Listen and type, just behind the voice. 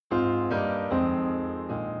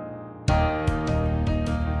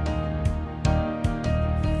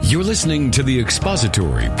You're listening to the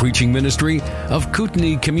expository preaching ministry of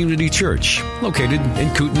Kootenai Community Church, located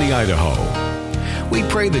in Kootenai, Idaho. We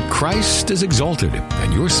pray that Christ is exalted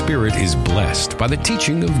and your spirit is blessed by the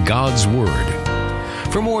teaching of God's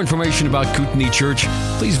Word. For more information about Kootenai Church,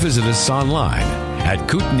 please visit us online at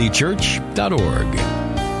kootenaichurch.org.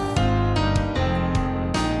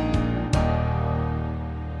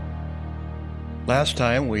 Last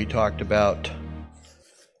time we talked about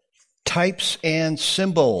types and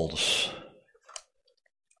symbols.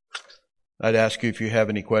 I'd ask you if you have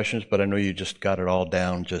any questions, but I know you just got it all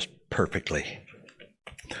down just perfectly.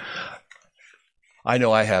 I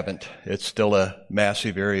know I haven't. It's still a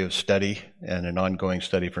massive area of study and an ongoing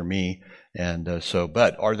study for me.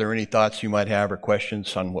 But are there any thoughts you might have or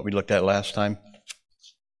questions on what we looked at last time?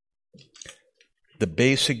 The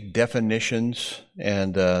basic definitions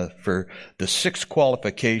and for the 6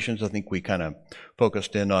 qualifications, I think we kind of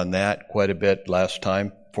focused in on that quite a bit last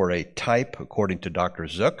time for a type, according to Dr.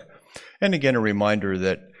 Zook. And again, a reminder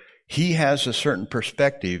that he has a certain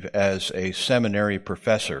perspective as a seminary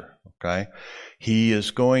professor, okay? He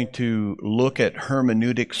is going to look at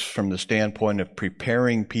hermeneutics from the standpoint of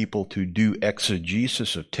preparing people to do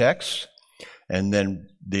exegesis of texts, and then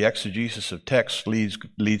the exegesis of text leads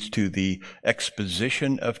to the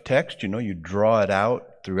exposition of text. You know, you draw it out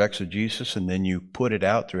through exegesis and then you put it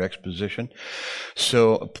out through exposition.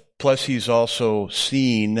 So, plus he's also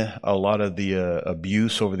seen a lot of the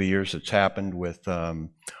abuse over the years that's happened with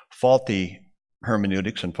faulty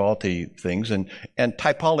hermeneutics and faulty things. And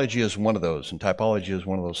typology is one of those. And typology is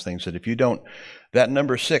one of those things that if you don't, that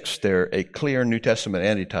number 6 there, a clear New Testament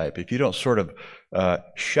antitype, if you don't sort of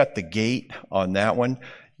shut the gate on that one,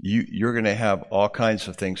 you're going to have all kinds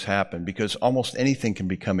of things happen, because almost anything can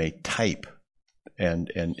become a type,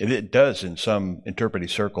 and it does in some interpretive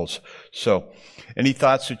circles. So, any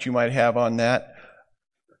thoughts that you might have on that?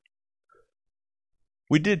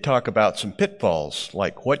 We did talk about some pitfalls,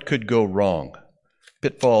 like what could go wrong.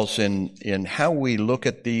 Pitfalls in how we look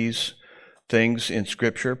at these things in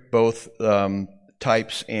Scripture, both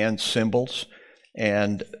types and symbols.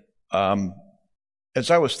 And as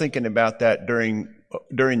I was thinking about that during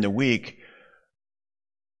the week,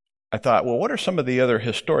 I thought, well, what are some of the other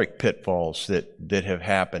historic pitfalls that have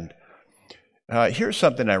happened? Here's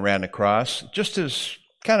something I ran across, just as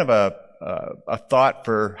kind of a thought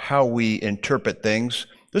for how we interpret things.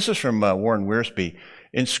 This is from Warren Wiersbe.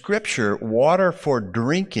 In Scripture, water for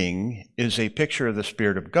drinking is a picture of the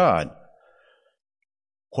Spirit of God,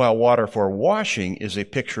 while water for washing is a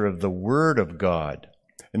picture of the Word of God.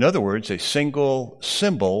 In other words, a single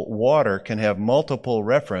symbol, water, can have multiple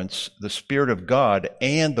reference, the Spirit of God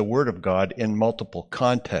and the Word of God, in multiple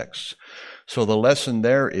contexts. So the lesson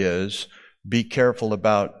there is, be careful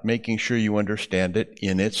about making sure you understand it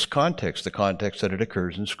in its context, the context that it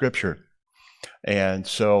occurs in Scripture. And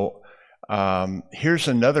so here's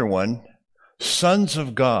another one, sons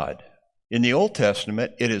of God. In the Old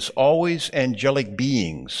Testament, it is always angelic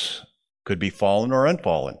beings, could be fallen or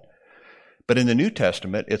unfallen. But in the New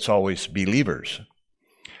Testament, it's always believers.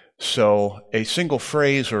 So a single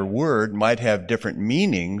phrase or word might have different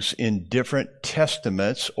meanings in different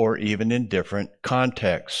testaments or even in different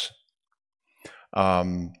contexts.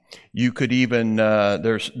 You could even,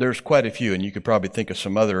 there's quite a few, and you could probably think of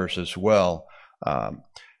some others as well.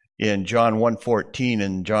 In John 1:14,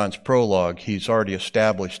 in John's prologue, he's already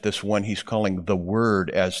established this one he's calling the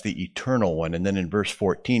Word as the eternal one. And then in verse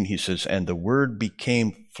 14, he says, and the Word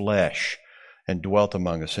became flesh and dwelt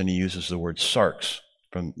among us. And he uses the word sarx,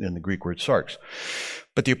 in the Greek word sarx.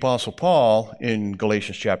 But the Apostle Paul, in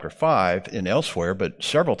Galatians chapter 5 and elsewhere, but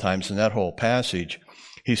several times in that whole passage,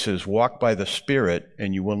 he says, walk by the Spirit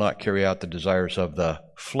and you will not carry out the desires of the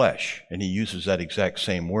flesh. And he uses that exact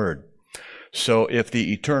same word. So if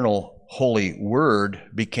the eternal holy Word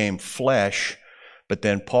became flesh, but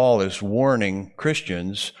then Paul is warning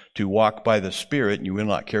Christians to walk by the Spirit and you will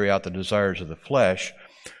not carry out the desires of the flesh,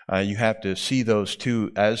 you have to see those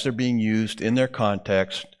two as they're being used in their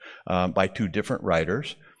context by two different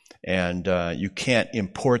writers. And you can't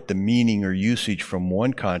import the meaning or usage from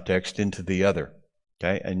one context into the other.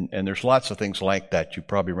 Okay, and there's lots of things like that. You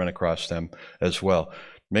probably run across them as well.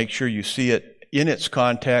 Make sure you see it in its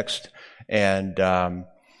context, and there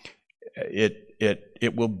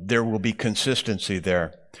will be consistency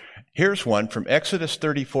there. Here's one from Exodus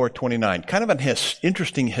 34:29, kind of an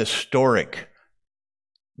interesting historic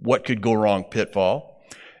what could go wrong pitfall.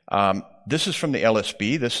 This is from the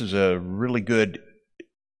LSB. This is a really good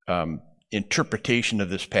interpretation of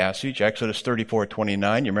this passage. Exodus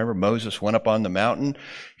 34:29, you remember Moses went up on the mountain,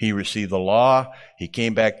 he received the law, he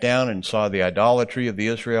came back down and saw the idolatry of the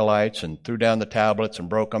Israelites and threw down the tablets and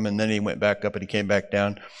broke them, and then he went back up and he came back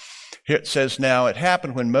down. Here it says, now it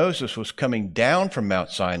happened when Moses was coming down from Mount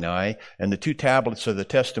Sinai, and the 2 tablets of the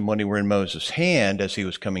testimony were in Moses' hand as he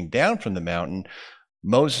was coming down from the mountain.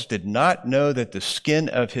 Moses did not know that the skin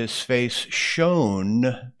of his face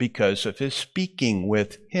shone because of his speaking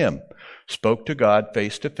with him. Spoke to God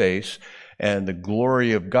face to face, and the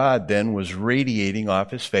glory of God then was radiating off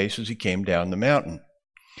his face as he came down the mountain.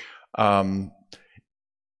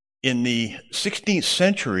 In the 16th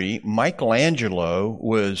century, Michelangelo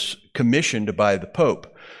was commissioned by the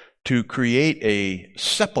Pope to create a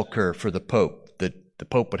sepulcher for the Pope, that the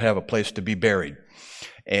Pope would have a place to be buried.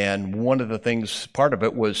 And one of the things, part of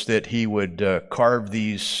it was that he would carve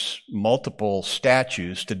these multiple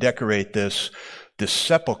statues to decorate this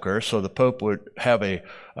sepulcher so the Pope would have a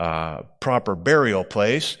proper burial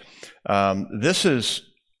place. This is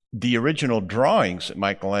the original drawings that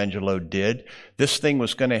Michelangelo did. This thing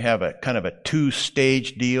was going to have a kind of a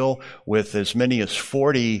 2-stage deal with as many as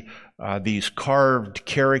 40 these carved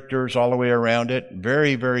characters all the way around it.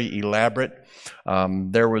 Very, very elaborate.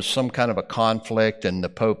 There was some kind of a conflict, and the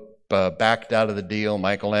Pope backed out of the deal.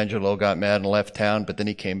 Michelangelo got mad and left town, but then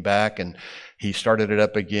he came back and he started it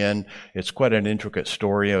up again. It's quite an intricate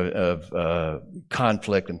story of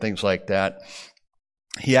conflict and things like that.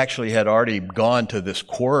 He actually had already gone to this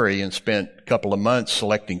quarry and spent a couple of months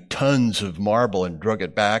selecting tons of marble and drug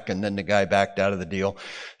it back, and then the guy backed out of the deal.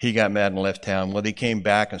 He got mad and left town. Well, he came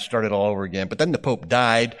back and started all over again. But then the Pope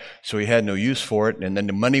died, so he had no use for it, and then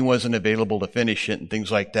the money wasn't available to finish it and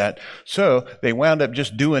things like that. So they wound up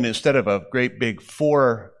just doing, instead of a great big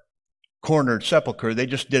 4-cornered sepulcher, they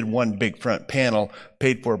just did one big front panel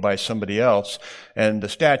paid for by somebody else. And the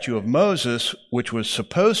statue of Moses, which was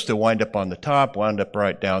supposed to wind up on the top, wound up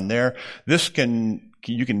right down there.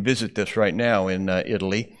 You can visit this right now in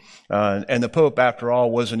Italy. And the Pope, after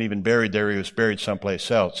all, wasn't even buried there. He was buried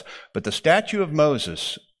someplace else. But the statue of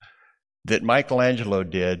Moses that Michelangelo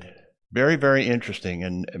did, very, very interesting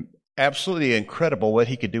and absolutely incredible what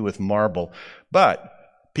he could do with marble. But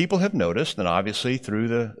people have noticed, and obviously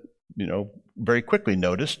through very quickly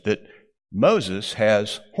noticed, that Moses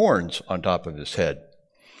has horns on top of his head.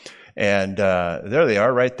 And there they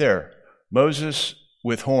are right there. Moses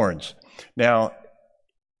with horns. Now,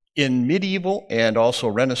 in medieval and also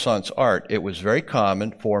Renaissance art, it was very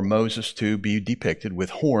common for Moses to be depicted with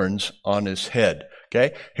horns on his head.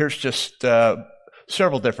 Okay? Here's just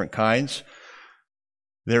several different kinds.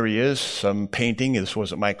 There he is, some painting. This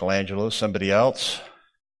wasn't Michelangelo, somebody else.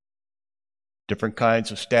 Different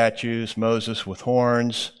kinds of statues, Moses with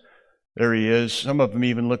horns. There he is. Some of them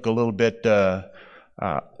even look a little bit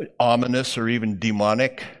ominous or even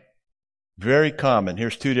demonic. Very common.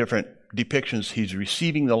 Here's 2 different depictions. He's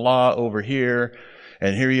receiving the law over here,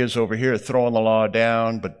 and here he is over here throwing the law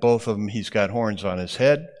down, but both of them he's got horns on his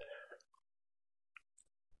head.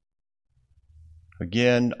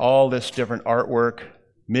 Again, all this different artwork,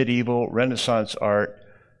 medieval, Renaissance art.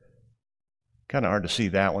 Kind of hard to see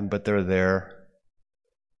that one, but they're there.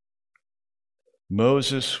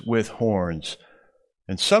 Moses with horns.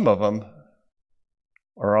 And some of them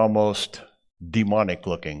are almost demonic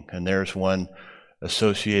looking. And there's one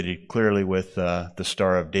associated clearly with the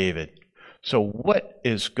Star of David. So what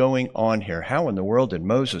is going on here? How in the world did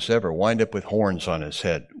Moses ever wind up with horns on his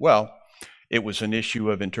head? Well, it was an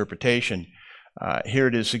issue of interpretation. Here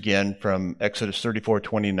it is again from Exodus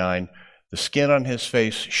 34:29. The skin on his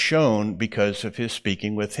face shone because of his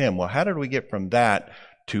speaking with him. Well, how did we get from that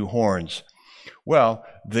to horns? Well,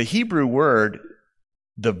 the Hebrew word,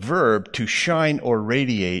 the verb to shine or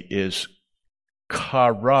radiate is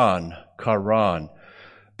karan.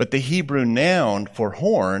 But the Hebrew noun for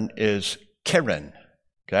horn is keren.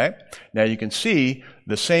 Okay? Now you can see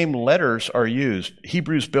the same letters are used.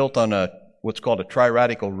 Hebrew's built on what's called a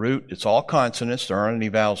triradical root. It's all consonants. There aren't any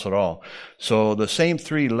vowels at all. So the same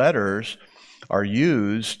 3 letters are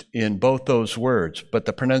used in both those words, but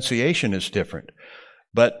the pronunciation is different.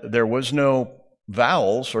 But there was no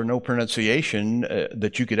vowels or no pronunciation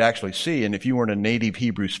that you could actually see. And if you weren't a native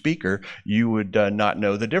Hebrew speaker, you would not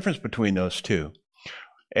know the difference between those two.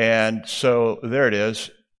 And so there it is.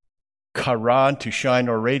 Karan, to shine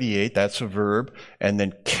or radiate, that's a verb. And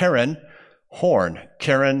then keren, horn.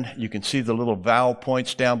 Keren, you can see the little vowel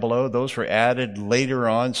points down below. Those were added later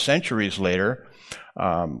on, centuries later.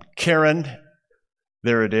 Keren,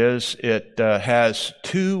 there it is. It has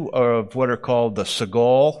 2 of what are called the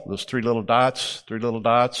sagol, those 3 little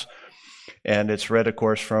dots. And it's read, of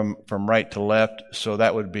course, from right to left. So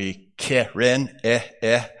that would be keren,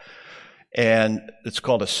 and it's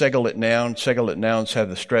called a segulate noun. Segulate nouns have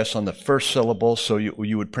the stress on the first syllable, so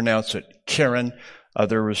you would pronounce it keren.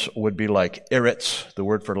 Others would be like eretz, the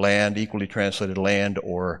word for land, equally translated land,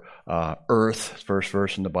 or earth, first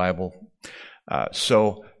verse in the Bible.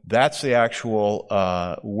 So that's the actual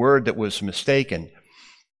word that was mistaken.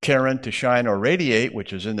 Keren, to shine or radiate,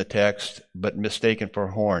 which is in the text, but mistaken for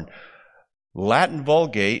horn. Latin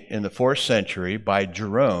Vulgate in the 4th century by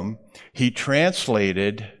Jerome, he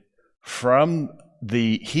translated from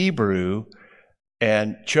the Hebrew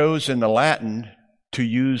and chose in the Latin to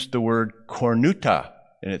use the word cornuta,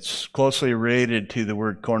 and it's closely related to the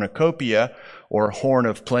word cornucopia, or horn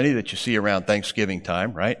of plenty that you see around Thanksgiving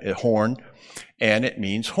time, right? A horn, and it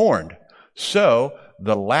means horned. So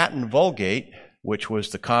the Latin Vulgate, which was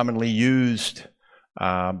the commonly used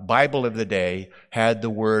Bible of the day, had the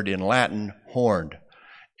word in Latin horned.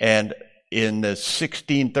 And in the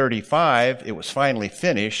 1635, it was finally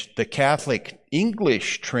finished. The Catholic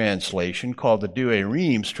English translation, called the Douay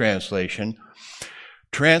Rheims translation,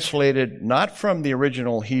 translated not from the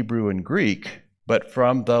original Hebrew and Greek, but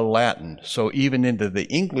from the Latin. So even into the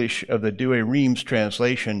English of the Douay Rheims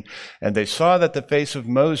translation, and they saw that the face of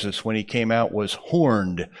Moses when he came out was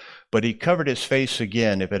horned, but he covered his face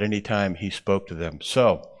again if at any time he spoke to them.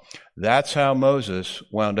 So that's how Moses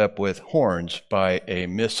wound up with horns, by a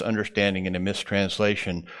misunderstanding and a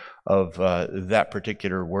mistranslation of that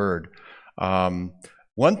particular word.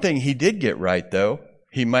 One thing he did get right, though,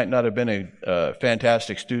 he might not have been a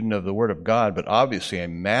fantastic student of the Word of God, but obviously a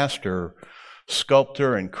master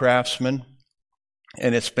sculptor and craftsman.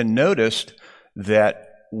 And it's been noticed that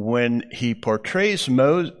when he portrays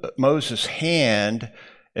Moses' hand,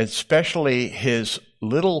 especially his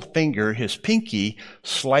little finger, his pinky,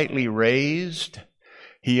 slightly raised,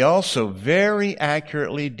 he also very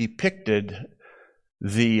accurately depicted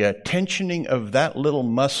the tensioning of that little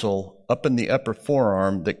muscle up in the upper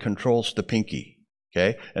forearm that controls the pinky.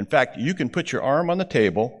 Okay. In fact, you can put your arm on the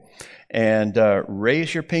table and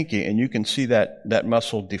raise your pinky, and you can see that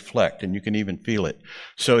muscle deflect, and you can even feel it.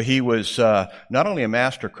 So he was not only a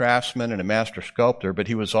master craftsman and a master sculptor, but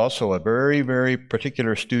he was also a very, very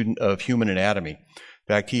particular student of human anatomy. In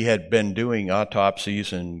fact, he had been doing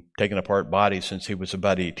autopsies and taking apart bodies since he was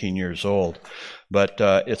about 18 years old. But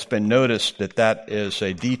it's been noticed that is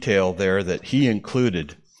a detail there that he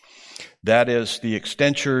included. That is the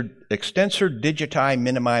extensor digiti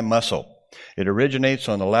minimi muscle. It originates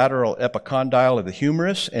on the lateral epicondyle of the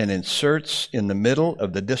humerus and inserts in the middle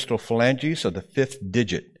of the distal phalanges of the 5th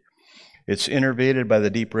digit. It's innervated by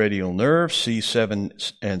the deep radial nerve,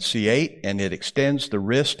 C7 and C8, and it extends the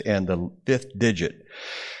wrist and the 5th digit.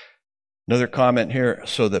 Another comment here.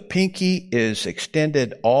 So the pinky is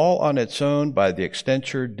extended all on its own by the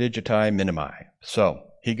extensor digiti minimi. So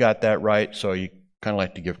he got that right, so you kind of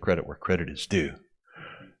like to give credit where credit is due.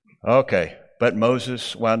 Okay, but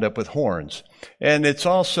Moses wound up with horns. And it's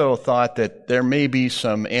also thought that there may be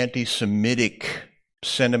some anti-Semitic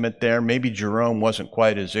sentiment there. Maybe Jerome wasn't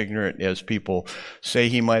quite as ignorant as people say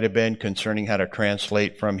he might have been concerning how to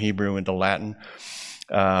translate from Hebrew into Latin,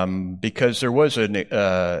 because there was an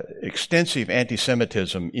extensive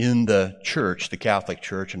anti-Semitism in the church, the Catholic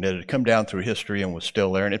Church, and it had come down through history and was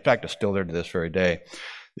still there. And in fact, it's still there to this very day.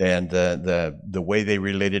 And the way they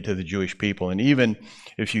related to the Jewish people. And even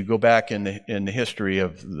if you go back in the history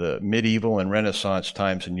of the medieval and Renaissance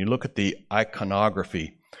times, and you look at the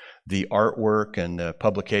iconography, the artwork and the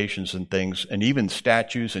publications and things, and even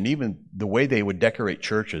statues, and even the way they would decorate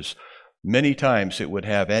churches, many times it would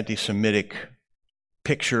have anti-Semitic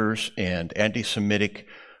pictures and anti-Semitic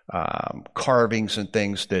carvings and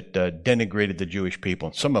things that denigrated the Jewish people.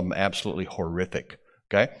 And some of them absolutely horrific.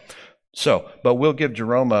 Okay? So, but we'll give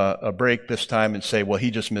Jerome a break this time and say, well,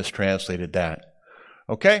 he just mistranslated that.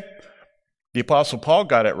 Okay? The Apostle Paul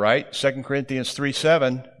got it right. 2 Corinthians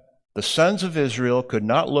 3:7. The sons of Israel could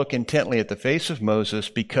not look intently at the face of Moses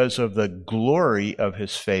because of the glory of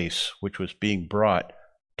his face, which was being brought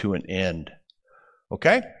to an end.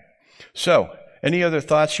 Okay? So, any other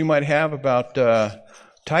thoughts you might have about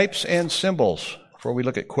types and symbols before we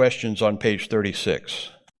look at questions on page 36?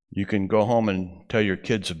 You can go home and tell your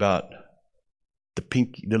kids about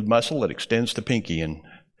the muscle that extends the pinky, and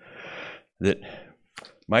that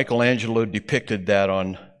Michelangelo depicted that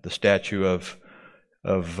on the statue of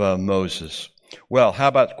Moses. Well, how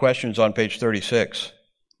about questions on page 36?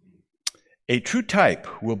 A true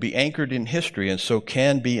type will be anchored in history and so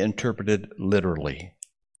can be interpreted literally.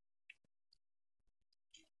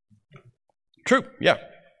 True, yeah.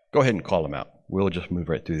 Go ahead and call them out. We'll just move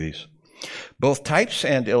right through these. Both types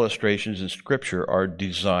and illustrations in Scripture are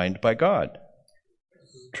designed by God.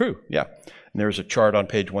 True, yeah. And there's a chart on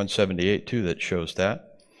page 178 too that shows that.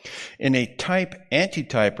 In a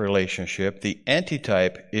type-antitype relationship, the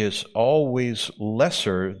antitype is always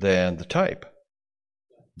lesser than the type.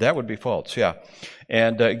 That would be false, yeah.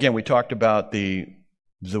 And again, we talked about the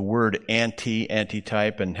word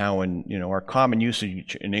antitype, and how in our common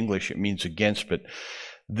usage in English it means against, but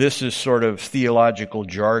this is sort of theological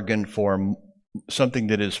jargon for something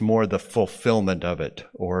that is more the fulfillment of it,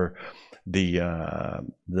 or the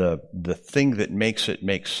thing that makes it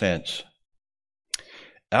make sense.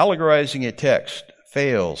 Allegorizing a text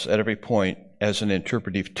fails at every point as an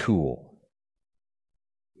interpretive tool.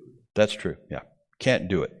 That's true, yeah. Can't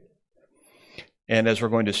do it. And as we're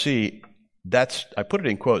going to see, I put it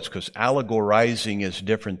in quotes because allegorizing is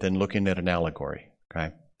different than looking at an allegory.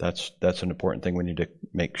 Okay, that's an important thing. We need to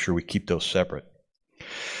make sure we keep those separate.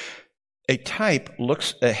 A type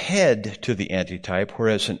looks ahead to the antitype,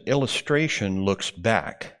 whereas an illustration looks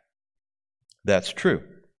back. That's true.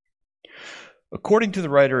 According to the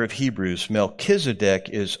writer of Hebrews, Melchizedek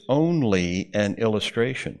is only an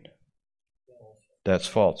illustration. That's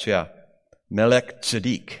false, yeah.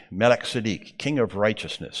 Melchizedek, King of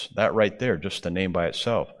Righteousness. That right there, just the name by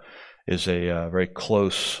itself, is a very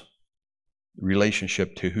close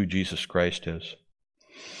relationship to who Jesus Christ is.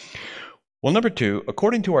 Well, number 2,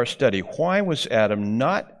 according to our study, why was Adam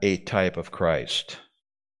not a type of Christ?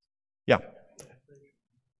 Yeah.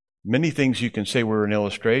 Many things you can say were an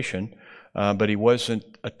illustration, but he wasn't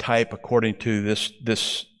a type according to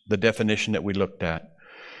the definition that we looked at.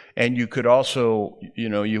 And you could also,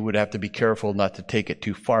 you would have to be careful not to take it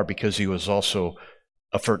too far, because he was also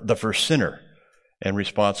the first sinner and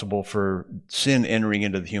responsible for sin entering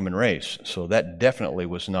into the human race. So that definitely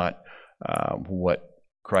was not what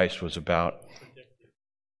Christ was about.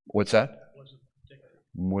 What's that?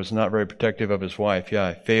 Was not very protective of his wife.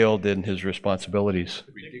 Yeah, failed in his responsibilities.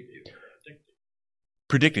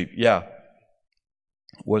 Predictive, yeah.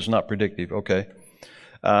 Was not predictive, okay.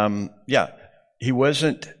 Yeah, he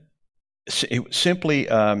wasn't simply,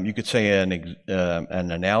 you could say an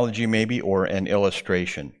analogy maybe, or an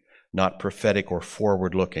illustration, not prophetic or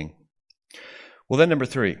forward-looking. Well, then number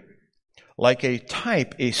 3, like a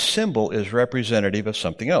type, a symbol is representative of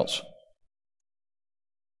something else.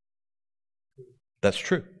 That's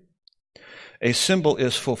true. A symbol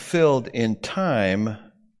is fulfilled in time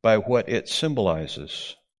by what it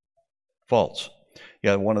symbolizes. False.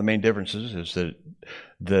 Yeah, one of the main differences is that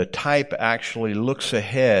the type actually looks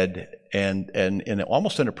ahead and in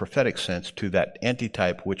almost in a prophetic sense to that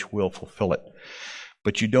antitype which will fulfill it.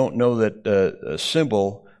 But you don't know that a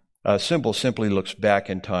symbol simply looks back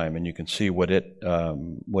in time, and you can see what it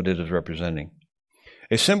is representing.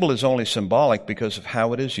 A symbol is only symbolic because of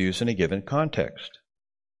how it is used in a given context.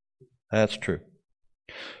 That's true.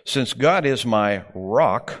 Since God is my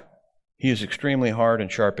rock, he is extremely hard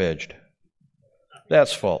and sharp-edged.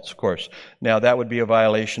 That's false, of course. Now, that would be a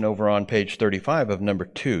violation over on page 35 of number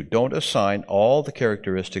 2. Don't assign all the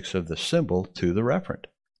characteristics of the symbol to the referent.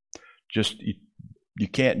 You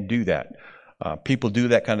can't do that. People do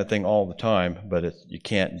that kind of thing all the time, but you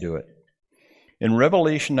can't do it. In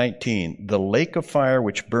Revelation 19, the lake of fire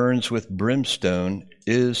which burns with brimstone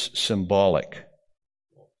is symbolic.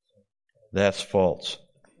 That's false.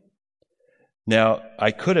 Now,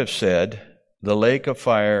 I could have said the lake of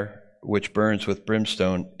fire which burns with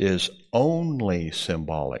brimstone is only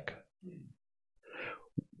symbolic.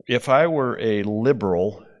 If I were a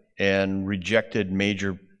liberal and rejected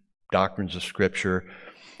major doctrines of Scripture,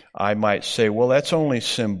 I might say, well, that's only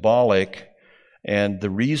symbolic, and the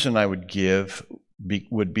reason I would give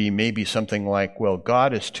would be maybe something like, well,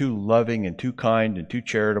 God is too loving and too kind and too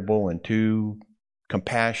charitable and too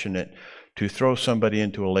compassionate to throw somebody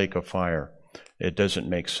into a lake of fire. It doesn't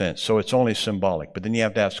make sense. So it's only symbolic. But then you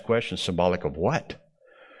have to ask the question, symbolic of what?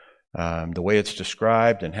 The way it's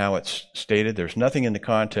described and how it's stated, there's nothing in the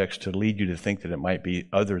context to lead you to think that it might be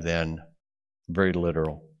other than very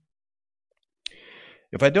literal.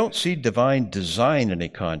 If I don't see divine design in a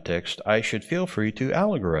context, I should feel free to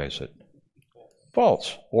allegorize it.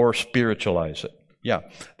 False. Or spiritualize it. Yeah,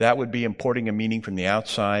 that would be importing a meaning from the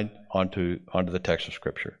outside onto the text of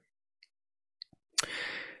Scripture.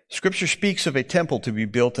 Scripture speaks of a temple to be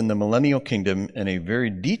built in the millennial kingdom in a very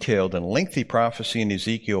detailed and lengthy prophecy in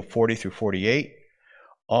Ezekiel 40 through 48.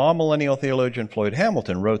 Millennial theologian Floyd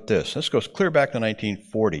Hamilton wrote this. This goes clear back to the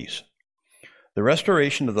 1940s. The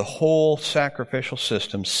restoration of the whole sacrificial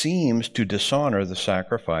system seems to dishonor the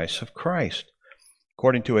sacrifice of Christ.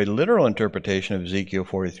 According to a literal interpretation of Ezekiel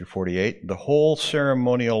 40 through 48, the whole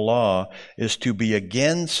ceremonial law is to be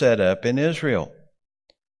again set up in Israel.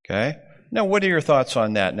 Okay? Now, what are your thoughts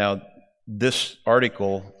on that? Now, this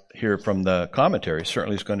article here from the commentary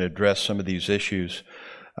certainly is going to address some of these issues.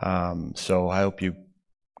 So I hope you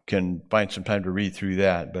can find some time to read through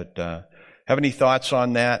that. But have any thoughts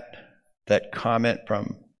on that comment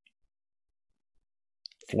from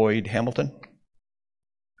Floyd Hamilton?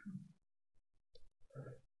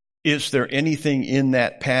 Is there anything in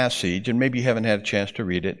that passage, and maybe you haven't had a chance to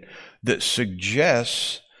read it, that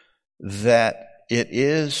suggests that it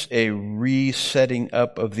is a resetting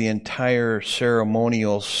up of the entire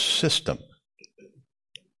ceremonial system?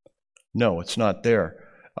 No, it's not there.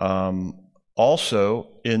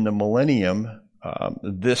 Also, in the millennium,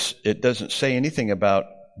 it doesn't say anything about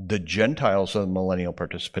the Gentiles of the millennial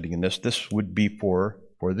participating in this. This would be for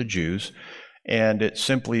the Jews. And it's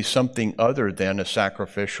simply something other than a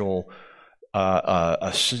sacrificial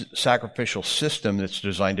system that's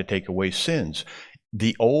designed to take away sins.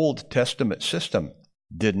 The Old Testament system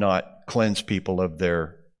did not cleanse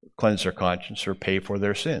their conscience or pay for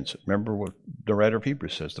their sins. Remember what the writer of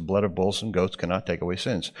Hebrews says: the blood of bulls and goats cannot take away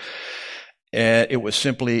sins. And it was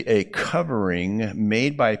simply a covering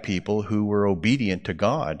made by people who were obedient to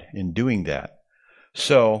God in doing that.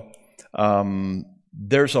 So,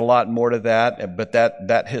 there's a lot more to that, but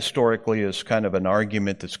that historically is kind of an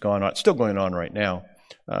argument that's gone on, still going on right now.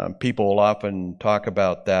 People will often talk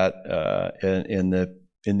about that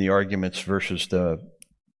in the arguments versus the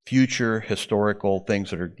future historical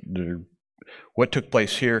things that are what took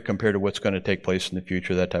place here compared to what's going to take place in the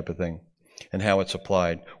future, that type of thing, and how it's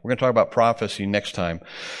applied. We're going to talk about prophecy next time.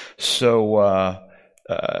 So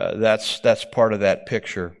that's part of that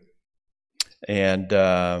picture. And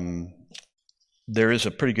there is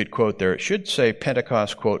a pretty good quote there. It should say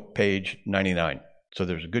Pentecost quote, page 99. So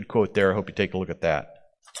there's a good quote there. I hope you take a look at that.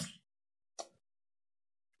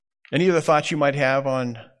 Any other thoughts you might have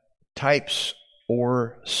on types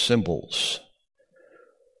or symbols?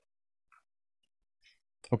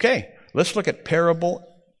 Okay, let's look at parables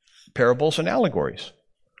and allegories.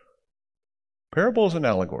 Parables and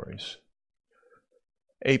allegories.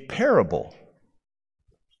 A parable.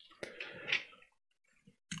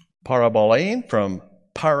 Parabolein, from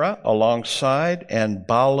para, alongside, and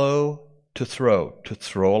balo, to throw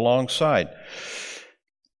alongside.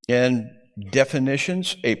 In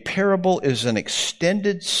definitions, a parable is an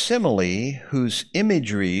extended simile whose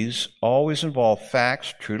imageries always involve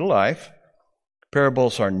facts true to life.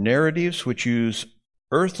 Parables are narratives which use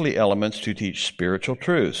earthly elements to teach spiritual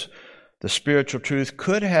truths. The spiritual truth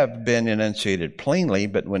could have been enunciated plainly,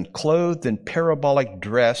 but when clothed in parabolic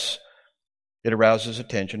dress, it arouses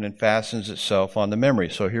attention and fastens itself on the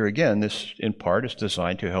memory. So here again, this in part is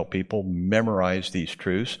designed to help people memorize these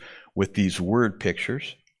truths with these word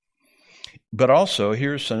pictures. But also,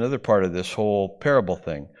 here's another part of this whole parable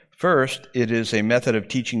thing. First, it is a method of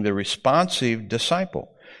teaching the responsive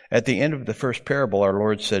disciple. At the end of the first parable, our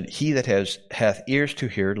Lord said, "He that hath ears to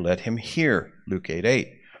hear, let him hear." Luke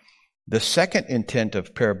 8:8. The second intent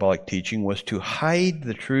of parabolic teaching was to hide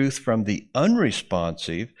the truth from the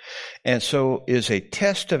unresponsive, and so is a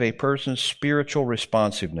test of a person's spiritual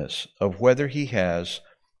responsiveness, of whether he has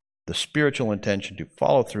the spiritual intention to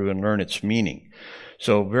follow through and learn its meaning.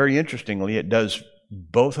 So very interestingly, it does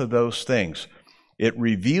both of those things. It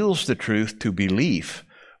reveals the truth to belief,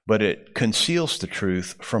 but it conceals the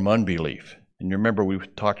truth from unbelief. And you remember we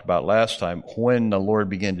talked about last time when the Lord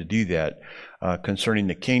began to do that concerning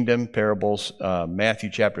the kingdom, parables,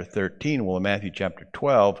 Matthew chapter 13. Well, in Matthew chapter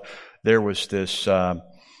 12, there was this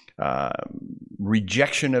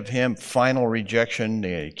rejection of him, final rejection.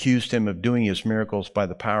 They accused him of doing his miracles by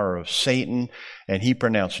the power of Satan, and he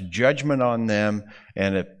pronounced judgment on them.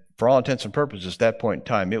 And for all intents and purposes, at that point in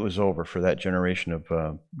time, it was over for that generation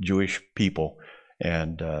of Jewish people.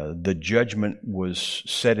 And the judgment was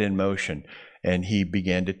set in motion, and he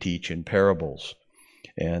began to teach in parables,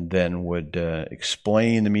 and then would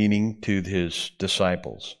explain the meaning to his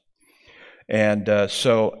disciples. And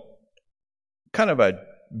so kind of a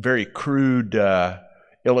very crude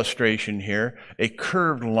illustration here. A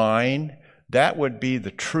curved line, that would be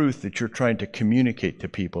the truth that you're trying to communicate to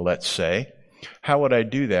people, let's say. How would I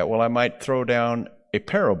do that? Well, I might throw down a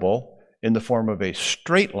parable in the form of a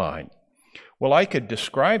straight line. Well, I could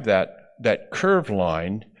describe that curved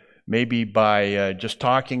line maybe by just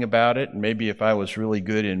talking about it. And maybe if I was really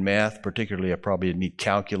good in math, particularly, I probably need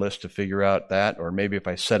calculus to figure out that. Or maybe if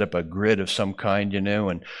I set up a grid of some kind,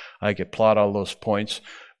 and I could plot all those points.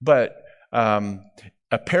 But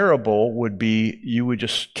a parable would be, you would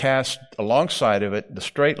just cast alongside of it the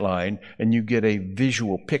straight line, and you get a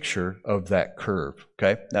visual picture of that curve.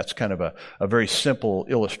 Okay? That's kind of a very simple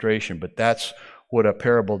illustration, but that's what a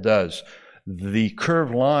parable does. The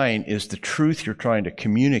curved line is the truth you're trying to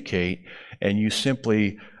communicate, and you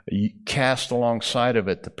simply cast alongside of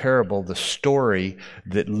it the parable, the story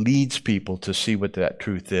that leads people to see what that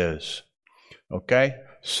truth is. Okay?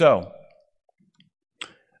 So,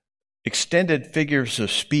 extended figures of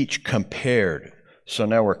speech compared. So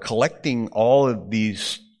now we're collecting all of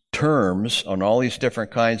these terms on all these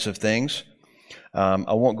different kinds of things.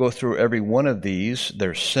 I won't go through every one of these.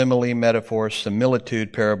 There's simile, metaphor,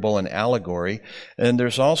 similitude, parable, and allegory. And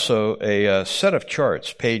there's also a set of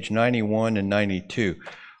charts, page 91 and 92.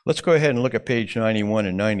 Let's go ahead and look at page 91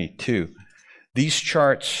 and 92. These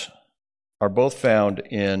charts are both found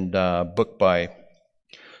in a book by a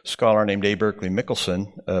scholar named A. Berkeley Mickelson,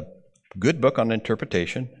 a good book on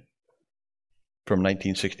interpretation from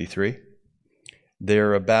 1963.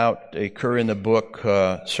 They're occur in the book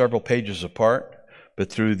several pages apart,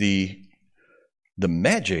 but through the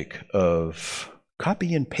magic of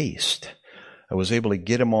copy and paste, I was able to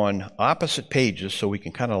get them on opposite pages so we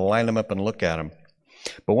can kind of line them up and look at them.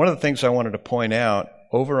 But one of the things I wanted to point out,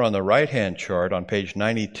 over on the right-hand chart on page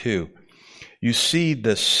 92, you see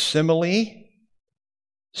the simile,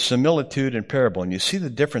 similitude, and parable, and you see the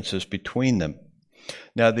differences between them.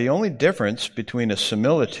 Now, the only difference between a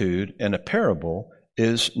similitude and a parable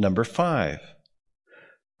is number 5.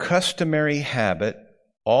 Customary habit,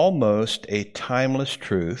 almost a timeless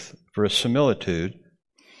truth for a similitude,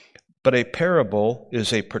 but a parable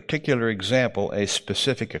is a particular example, a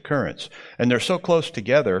specific occurrence. And they're so close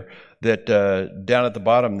together that down at the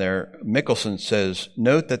bottom there, Mickelson says,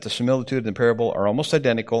 note that the similitude and the parable are almost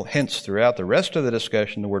identical. Hence, throughout the rest of the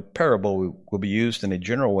discussion, the word parable will be used in a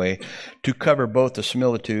general way to cover both the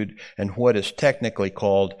similitude and what is technically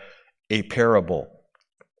called a parable.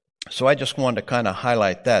 So I just wanted to kind of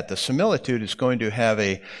highlight that. The similitude is going to have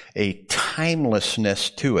a timelessness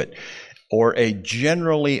to it, or a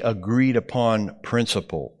generally agreed upon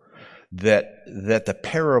principle that the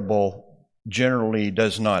parable generally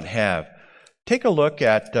does not have. Take a look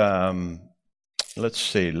at,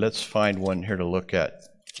 let's find one here to look at.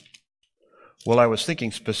 Well, I was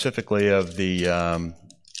thinking specifically of the,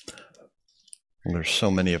 there's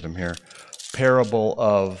so many of them here, parable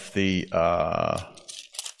of the,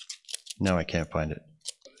 no, I can't find it.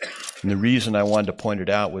 And the reason I wanted to point it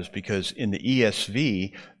out was because in the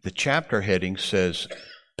ESV, the chapter heading says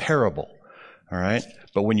parable, all right?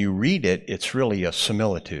 But when you read it, it's really a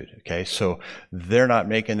similitude, okay? So they're not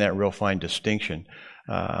making that real fine distinction.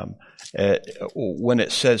 When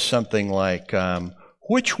it says something like,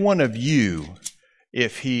 which one of you,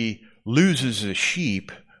 if he loses a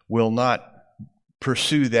sheep, will not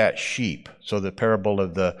pursue that sheep? So the parable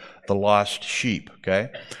of the lost sheep, okay?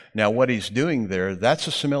 Now what he's doing there, that's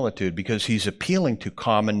a similitude because he's appealing to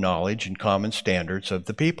common knowledge and common standards of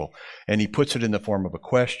the people. And he puts it in the form of a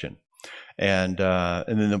question. And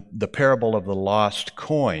then the parable of the lost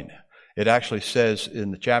coin. It actually says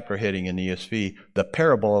in the chapter heading in ESV, the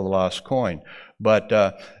parable of the lost coin. But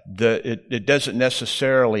it doesn't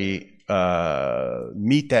necessarily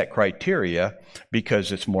meet that criteria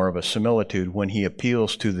because it's more of a similitude when he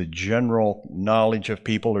appeals to the general knowledge of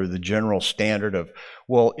people or the general standard of,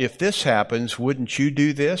 well, if this happens, wouldn't you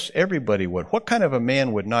do this? Everybody would. What kind of a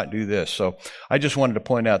man would not do this? So I just wanted to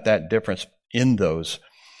point out that difference in those.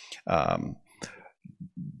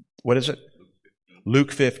 What is it?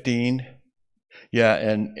 Luke 15. Yeah,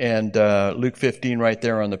 and Luke 15 right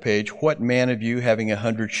there on the page. What man of you having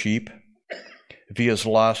 100 sheep, if he has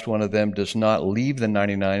lost one of them, does not leave the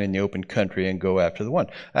 99 in the open country and go after the one?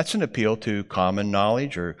 That's an appeal to common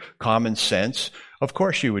knowledge or common sense. Of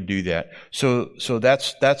course you would do that. So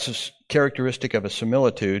that's a characteristic of a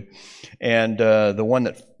similitude. And the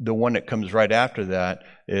one that comes right after that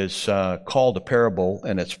is called a parable,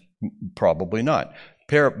 and it's probably not.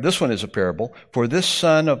 This one is a parable. For this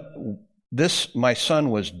my son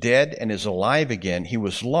was dead and is alive again. He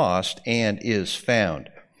was lost and is found.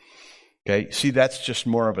 Okay, see, that's just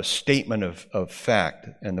more of a statement of fact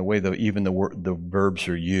and the way the verbs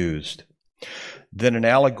are used. Then an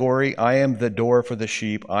allegory, I am the door for the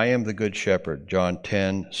sheep, I am the good shepherd, John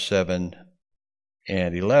 10, 7,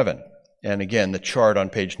 and 11. And again, the chart on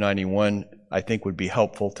page 91, I think, would be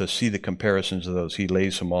helpful to see the comparisons of those. He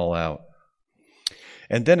lays them all out.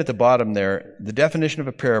 And then at the bottom there, the definition of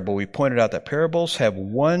a parable, we pointed out that parables have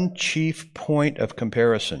one chief point of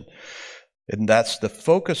comparison. And that's the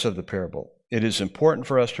focus of the parable. It is important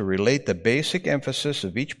for us to relate the basic emphasis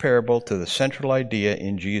of each parable to the central idea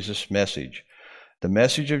in Jesus' message. The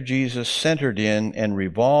message of Jesus centered in and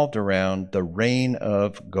revolved around the reign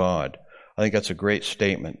of God. I think that's a great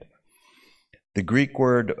statement. The Greek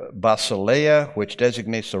word basileia, which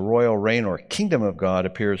designates the royal reign or kingdom of God,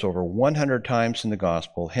 appears over 100 times in the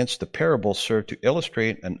gospel. Hence, the parables serve to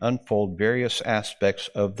illustrate and unfold various aspects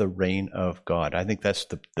of the reign of God. I think that's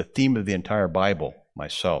the theme of the entire Bible,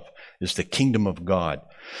 myself, is the kingdom of God.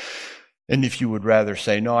 And if you would rather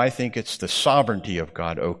say, no, I think it's the sovereignty of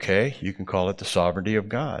God, okay, you can call it the sovereignty of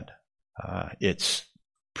God. It's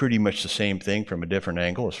pretty much the same thing from a different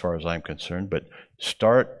angle as far as I'm concerned, but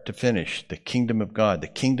start to finish, the kingdom of God, the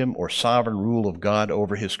kingdom or sovereign rule of God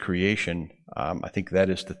over his creation, I think that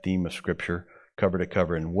is the theme of Scripture, cover to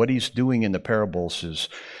cover. And what he's doing in the parables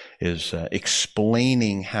is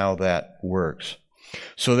explaining how that works.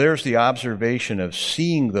 So there's the observation of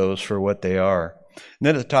seeing those for what they are. And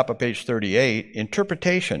then at the top of page 38,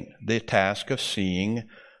 interpretation, the task of seeing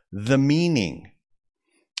the meaning.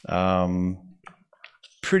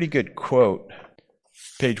 Pretty good quote,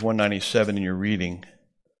 page 197 in your reading,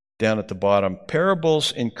 down at the bottom.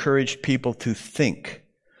 Parables encouraged people to think.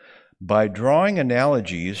 By drawing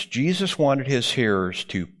analogies, Jesus wanted his hearers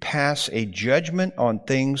to pass a judgment on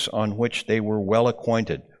things on which they were well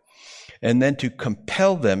acquainted, and then to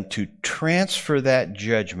compel them to transfer that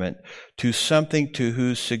judgment to something to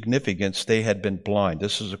whose significance they had been blind.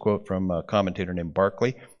 This is a quote from a commentator named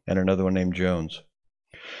Barclay and another one named Jones.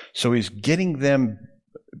 So he's getting them,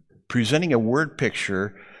 presenting a word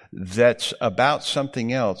picture that's about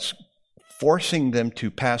something else, forcing them to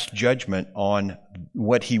pass judgment on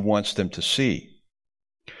what he wants them to see.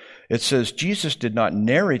 It says, Jesus did not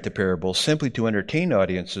narrate the parables simply to entertain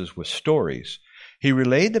audiences with stories. He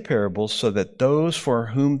relayed the parables so that those for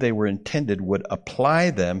whom they were intended would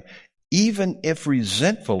apply them, even if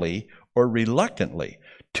resentfully or reluctantly,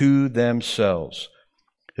 to themselves.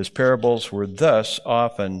 His parables were thus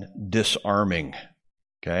often disarming.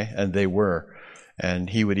 Okay, and they were.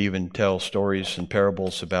 And he would even tell stories and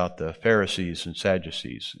parables about the Pharisees and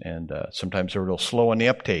Sadducees. And sometimes they were a little slow on the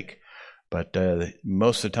uptake, but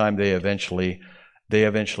most of the time they eventually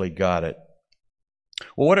got it.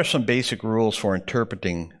 Well, what are some basic rules for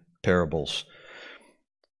interpreting parables?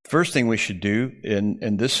 First thing we should do,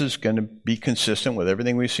 and this is going to be consistent with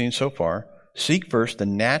everything we've seen so far, seek first the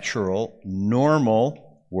natural,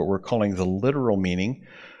 normal, what we're calling the literal meaning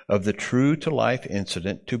of the true-to-life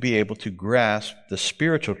incident to be able to grasp the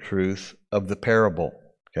spiritual truth of the parable.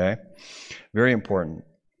 Okay? Very important.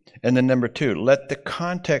 And then number 2, let the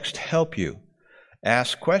context help you.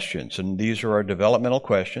 Ask questions, and these are our developmental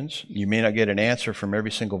questions. You may not get an answer from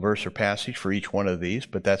every single verse or passage for each one of these,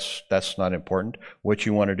 but that's not important. What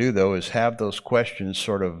you want to do, though, is have those questions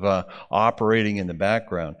sort of operating in the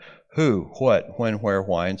background. Who, what, when, where,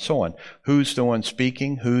 why, and so on. Who's the one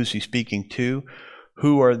speaking? Who's he speaking to?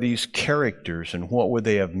 Who are these characters, and what would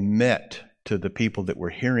they have meant to the people that were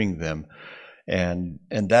hearing them, and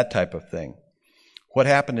that type of thing. What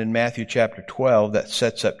happened in Matthew chapter 12 that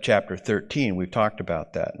sets up chapter 13? We've talked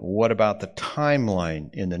about that. What about the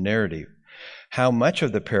timeline in the narrative? How much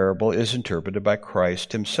of the parable is interpreted by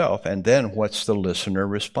Christ himself? And then what's the listener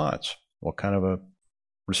response? What kind of a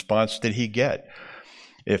response did he get?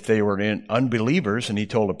 If they were unbelievers and he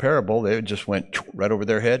told a parable, they just went right over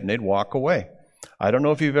their head and they'd walk away. I don't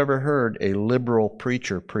know if you've ever heard a liberal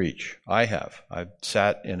preacher preach. I have. I've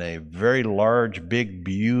sat in a very large, big,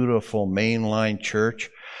 beautiful mainline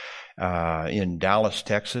church in Dallas,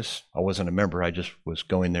 Texas. I wasn't a member. I just was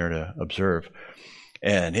going there to observe.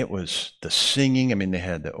 And it was the singing. I mean, they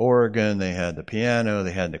had the organ, they had the piano,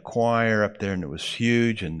 they had the choir up there, and it was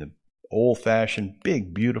huge. And the old-fashioned,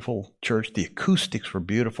 big, beautiful church. The acoustics were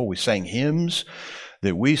beautiful. We sang hymns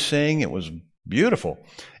that we sing. It was beautiful.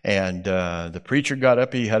 And the preacher got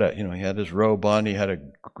up. He had his robe on. He had a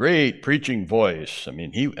great preaching voice. I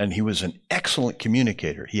mean, he was an excellent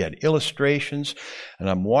communicator. He had illustrations, and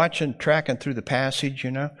I'm tracking through the passage,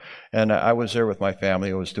 and I was there with my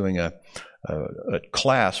family. I was doing a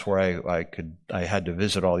class where I had to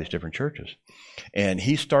visit all these different churches. And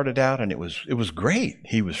he started out, and it was great.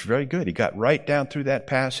 He was very good. He got right down through that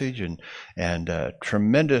passage and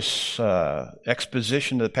tremendous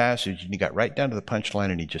exposition of the passage, and he got right down to the punchline,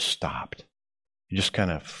 and he just stopped. He just kind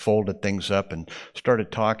of folded things up and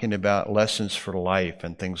started talking about lessons for life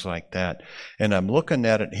and things like that. And I'm looking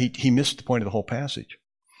at it. He missed the point of the whole passage,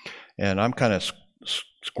 and I'm kind of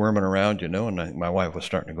squirming around, and my wife was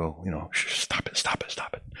starting to go, stop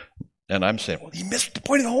it. And I'm saying, well, he missed the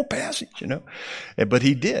point of the whole passage, But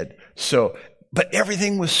he did. But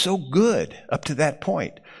everything was so good up to that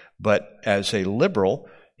point. But as a liberal,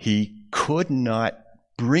 he could not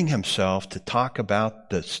bring himself to talk about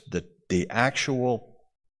the actual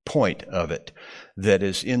point of it that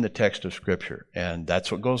is in the text of Scripture. And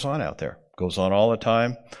that's what goes on out there. It goes on all the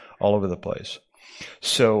time. all over the place.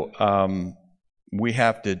 So we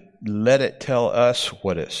have to let it tell us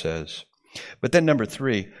what it says. But then number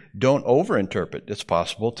 3, don't overinterpret. It's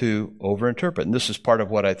possible to overinterpret. And this is part of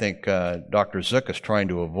what I think Dr. Zook is trying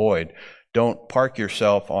to avoid. Don't park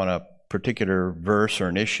yourself on a particular verse or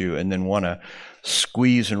an issue and then want to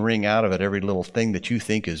squeeze and wring out of it every little thing that you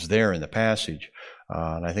think is there in the passage.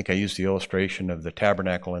 And I think I used the illustration of the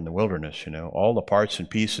tabernacle in the wilderness, all the parts and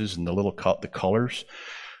pieces and the colors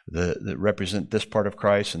that represent this part of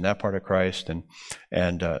Christ and that part of Christ.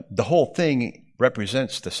 And the whole thing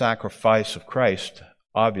represents the sacrifice of Christ,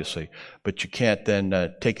 obviously, but you can't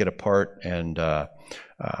then take it apart and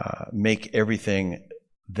make everything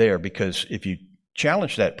there, because if you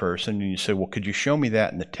challenge that person and you say, well, could you show me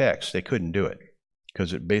that in the text? They couldn't do it,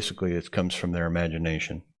 because it comes from their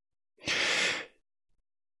imagination.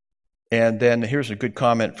 And then here's a good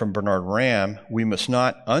comment from Bernard Ram. We must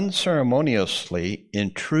not unceremoniously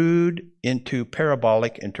intrude into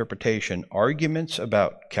parabolic interpretation arguments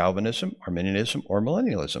about Calvinism, Arminianism, or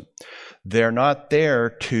millennialism. They're not there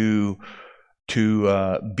to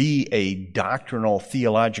be a doctrinal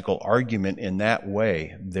theological argument in that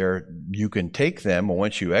way. You can take them, and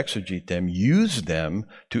once you exegete them, use them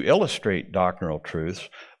to illustrate doctrinal truths,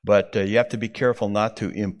 but you have to be careful not to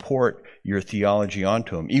import your theology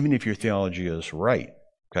onto them, even if your theology is right.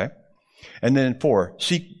 Okay? And then 4,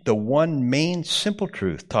 seek the one main simple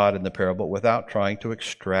truth taught in the parable without trying to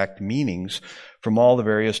extract meanings from all the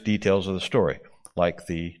various details of the story, like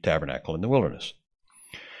the tabernacle in the wilderness.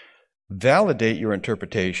 Validate your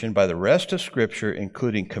interpretation by the rest of Scripture,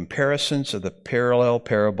 including comparisons of the parallel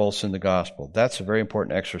parables in the Gospel. That's a very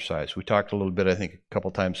important exercise. We talked a little bit, I think, a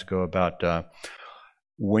couple times ago about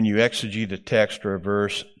when you exegete a text or a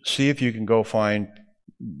verse, see if you can go find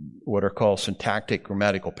what are called syntactic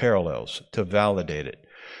grammatical parallels to validate it.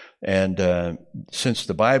 And since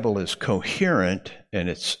the Bible is coherent and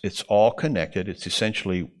it's all connected, it's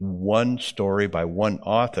essentially one story by one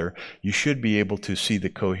author, you should be able to see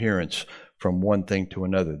the coherence from one thing to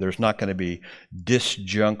another. There's not going to be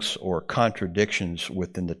disjuncts or contradictions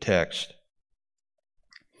within the text.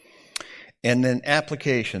 And then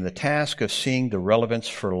application, the task of seeing the relevance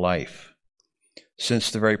for life. Since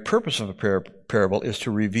the very purpose of a parable is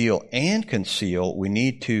to reveal and conceal, we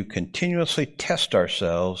need to continuously test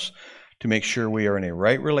ourselves to make sure we are in a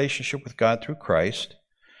right relationship with God through Christ.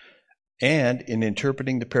 And in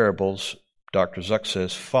interpreting the parables, Dr. Zuck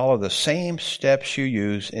says, follow the same steps you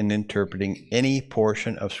use in interpreting any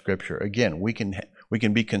portion of Scripture. Again, we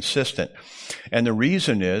can be consistent. And the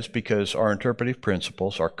reason is because our interpretive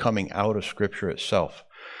principles are coming out of Scripture itself.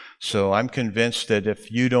 So I'm convinced that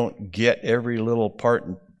if you don't get every little part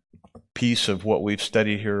and piece of what we've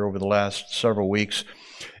studied here over the last several weeks,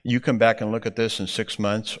 you come back and look at this in 6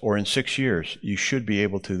 months or in 6 years, you should be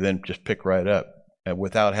able to then just pick right up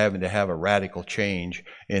without having to have a radical change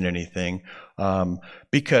in anything,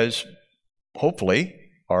 because hopefully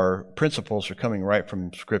our principles are coming right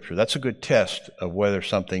from Scripture. That's a good test of whether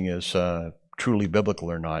something is truly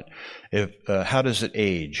biblical or not. How does it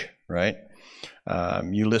age, right?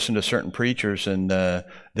 You listen to certain preachers and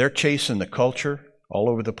they're chasing the culture all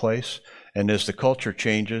over the place, and as the culture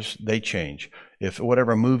changes, they change. If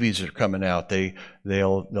whatever movies are coming out,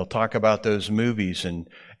 they'll talk about those movies and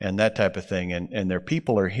that type of thing, and their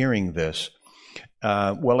people are hearing this.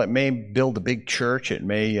 Well, it may build a big church, it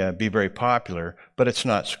may be very popular, but it's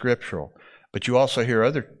not scriptural. But you also hear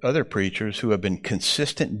other preachers who have been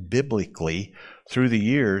consistent biblically through the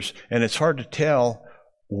years, and it's hard to tell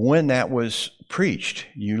when that was preached.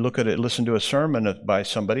 You look at it, listen to a sermon by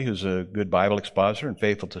somebody who's a good Bible expositor and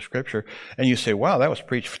faithful to Scripture, and you say, wow, that was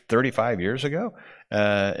preached 35 years ago?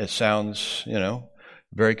 It sounds,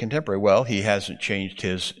 very contemporary. Well, he hasn't changed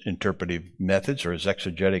his interpretive methods or his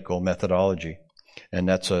exegetical methodology, and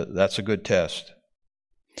that's a good test.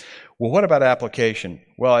 Well, what about application?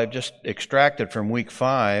 Well, I've just extracted from week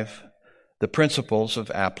 5 the principles of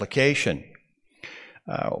application.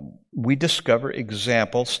 We discover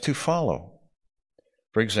examples to follow.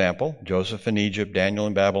 For example, Joseph in Egypt, Daniel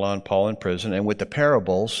in Babylon, Paul in prison, and with the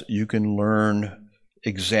parables, you can learn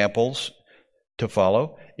examples to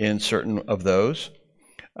follow in certain of those.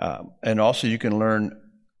 And also you can learn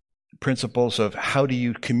principles of how do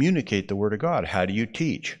you communicate the Word of God? How do you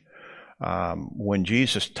teach? When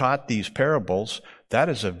Jesus taught these parables, that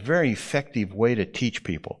is a very effective way to teach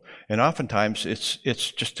people. And oftentimes it's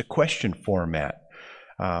just a question format.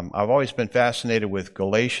 I've always been fascinated with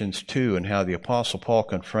Galatians 2 and how the Apostle Paul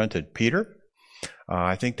confronted Peter.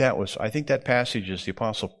 I think that passage is the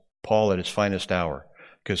Apostle Paul at his finest hour,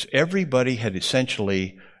 because everybody had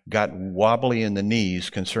essentially got wobbly in the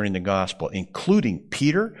knees concerning the gospel, including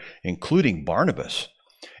Peter, including Barnabas.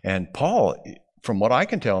 And Paul, from what I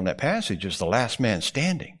can tell in that passage, is the last man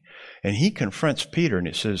standing. And he confronts Peter, and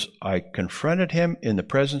it says, I confronted him in the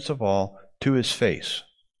presence of all to his face.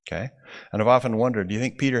 Okay? And I've often wondered, do you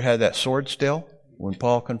think Peter had that sword still when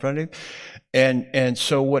Paul confronted him? And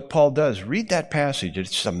so what Paul does, read that passage.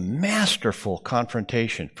 It's a masterful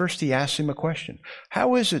confrontation. First he asks him a question.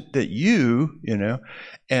 How is it that you know,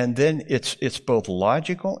 and then it's both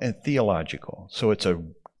logical and theological. So it's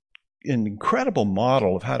an incredible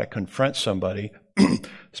model of how to confront somebody,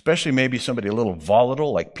 especially maybe somebody a little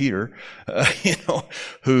volatile like Peter,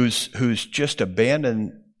 who's just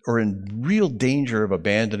abandoned or in real danger of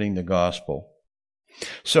abandoning the gospel.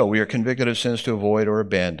 So we are convicted of sins to avoid or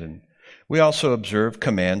abandon. We also observe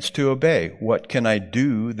commands to obey. What can I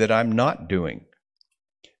do that I'm not doing?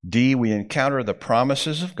 D, we encounter the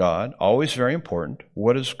promises of God, always very important.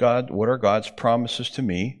 What are God's promises to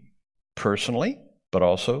me personally, but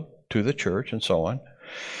also to the church and so on.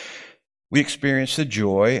 We experience the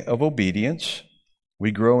joy of obedience.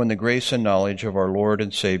 We grow in the grace and knowledge of our Lord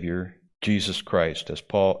and Savior, Jesus Christ,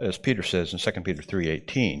 as Peter says in 2 Peter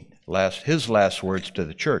 3:18. His last words to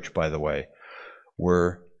the church, by the way,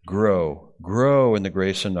 were grow in the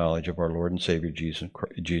grace and knowledge of our Lord and Savior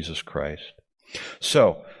Jesus Christ.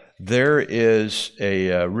 So there is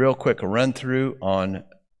a real quick run-through on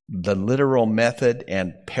the literal method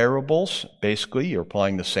and parables. Basically, you're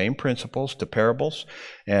applying the same principles to parables.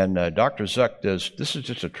 And Dr. Zuck this is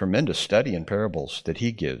just a tremendous study in parables that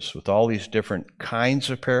he gives with all these different kinds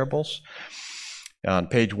of parables. On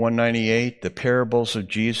page 198, the parables of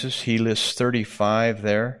Jesus, he lists 35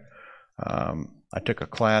 there. I took a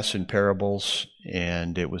class in parables,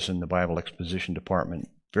 and it was in the Bible exposition department.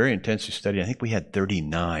 Very intensive study. I think we had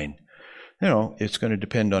 39. It's going to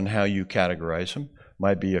depend on how you categorize them.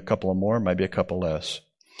 Might be a couple of more, might be a couple less.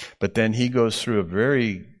 But then he goes through a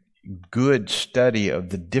very good study of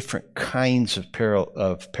the different kinds of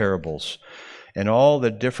parables and all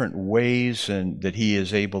the different ways that he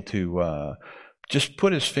is able to just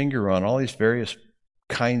put his finger on all these various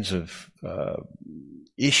kinds of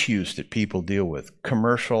issues that people deal with.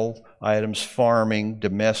 Commercial items, farming,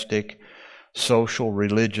 domestic, social,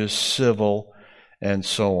 religious, civil, and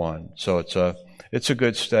so on. So it's a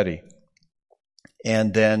good study.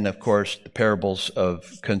 And then, of course, the parables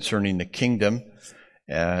concerning the kingdom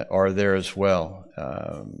are there as well.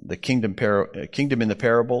 The kingdom in the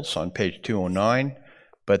parables on page 209,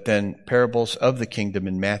 but then parables of the kingdom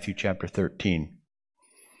in Matthew chapter 13.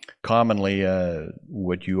 Commonly,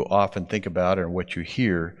 what you often think about or what you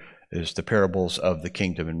hear is the parables of the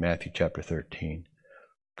kingdom in Matthew chapter 13.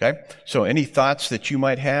 Okay? So any thoughts that you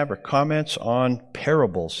might have or comments on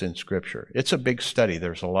parables in Scripture? It's a big study.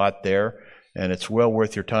 There's a lot there. And it's well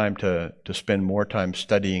worth your time to spend more time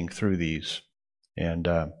studying through these and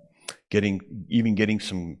getting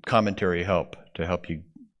some commentary help to help you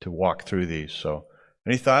to walk through these. So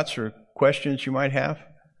any thoughts or questions you might have?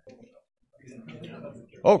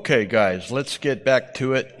 Okay, guys, let's get back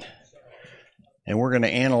to it. And we're going to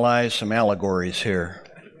analyze some allegories here.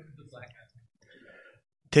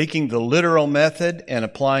 Taking the literal method and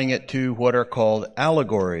applying it to what are called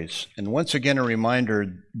allegories. And once again, a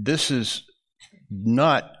reminder, this is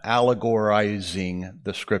not allegorizing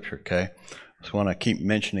the Scripture, okay? Just want to keep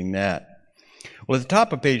mentioning that. Well, at the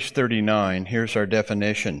top of page 39, here's our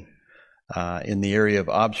definition in the area of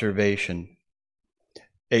observation.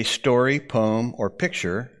 A story, poem, or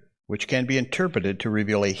picture which can be interpreted to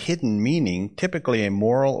reveal a hidden meaning, typically a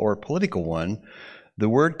moral or political one. The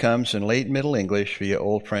word comes in late Middle English via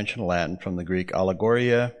Old French and Latin from the Greek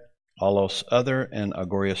allegoria, allos other, and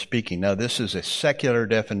agoria speaking. Now, this is a secular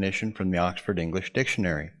definition from the Oxford English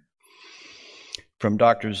Dictionary. From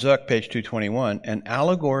Dr. Zuck, page 221, an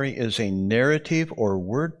allegory is a narrative or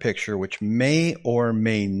word picture which may or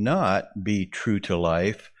may not be true to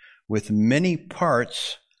life, with many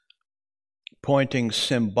parts pointing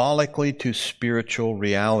symbolically to spiritual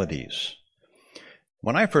realities.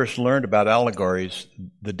 When I first learned about allegories,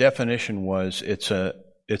 the definition was it's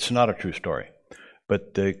not a true story.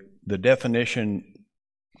 But the definition,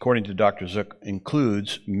 according to Dr. Zuck,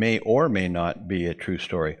 includes may or may not be a true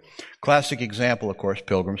story. Classic example, of course,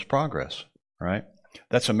 Pilgrim's Progress, right?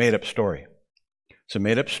 That's a made-up story. It's a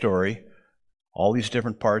made-up story, all these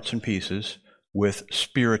different parts and pieces with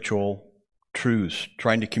spiritual truths,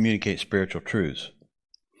 trying to communicate spiritual truths.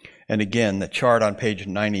 And again, the chart on page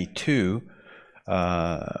 92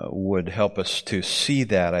 would help us to see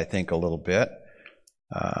that, I think, a little bit.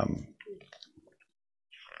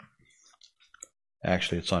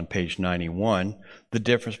 Actually, it's on page 91. The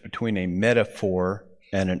difference between a metaphor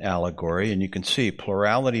and an allegory, and you can see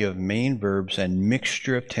plurality of main verbs and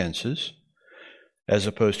mixture of tenses as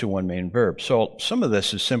opposed to one main verb. So some of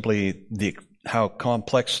this is simply how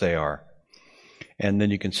complex they are. And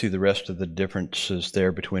then you can see the rest of the differences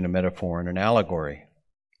there between a metaphor and an allegory.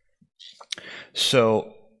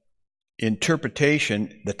 So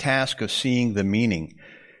interpretation, the task of seeing the meaning.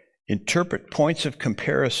 Interpret points of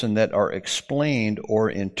comparison that are explained or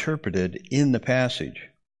interpreted in the passage.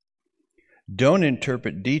 Don't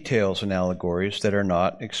interpret details in allegories that are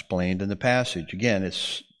not explained in the passage. Again,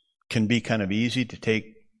 it can be kind of easy to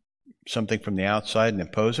take something from the outside and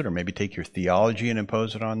impose it, or maybe take your theology and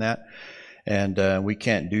impose it on that. And we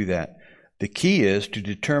can't do that. The key is to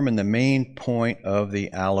determine the main point of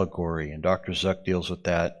the allegory. And Dr. Zuck deals with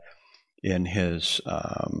that in his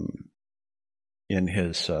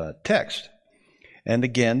text. And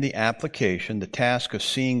again, the application, the task of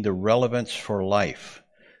seeing the relevance for life.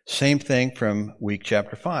 Same thing from week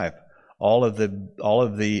chapter 5. All of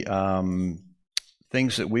the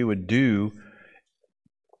things that we would do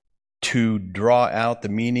to draw out the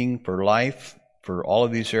meaning for life for all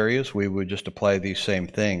of these areas, we would just apply these same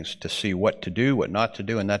things to see what to do, what not to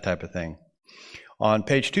do, and that type of thing. On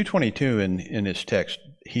page 222 in his text,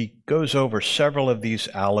 he goes over several of these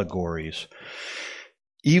allegories.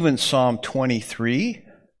 Even Psalm 23,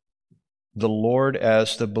 the Lord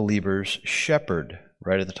as the believer's shepherd,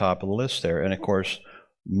 right at the top of the list there. And of course,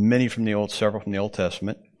 several from the Old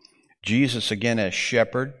Testament. Jesus again as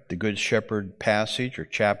shepherd, the Good Shepherd passage or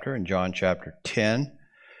chapter in John chapter 10.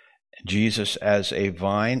 Jesus as a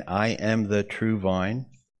vine, I am the true vine.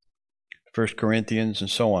 1 Corinthians and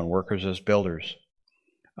so on, workers as builders.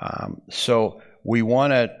 So we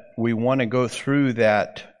want to go through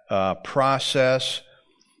that process,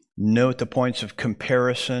 note the points of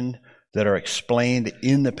comparison that are explained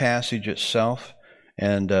in the passage itself,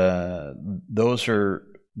 and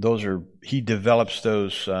he develops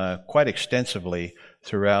those quite extensively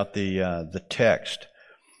throughout the text.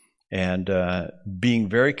 And being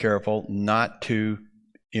very careful not to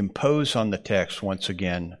impose on the text, once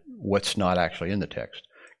again, what's not actually in the text.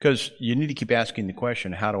 Because you need to keep asking the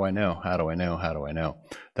question, how do I know? How do I know? How do I know?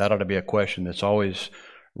 That ought to be a question that's always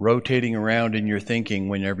rotating around in your thinking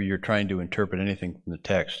whenever you're trying to interpret anything from the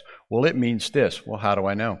text. Well, it means this. Well, how do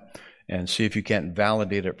I know? And see if you can't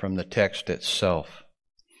validate it from the text itself.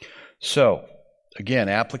 So, again,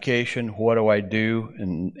 application, what do I do?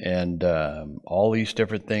 And all these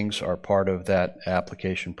different things are part of that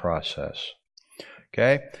application process.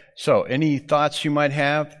 Okay? So, any thoughts you might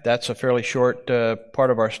have? That's a fairly short part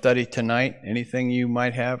of our study tonight. Anything you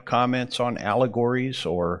might have? Comments on allegories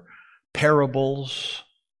or parables?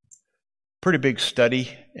 Pretty big study.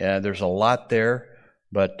 There's a lot there.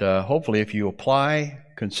 But hopefully if you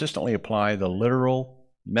consistently apply the literal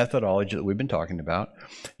methodology that we've been talking about,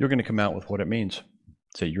 you're going to come out with what it means.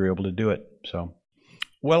 So you're able to do it. So,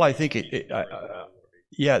 well, I think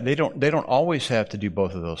they don't always have to do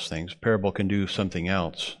both of those things. Parable can do something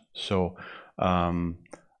else. So I'm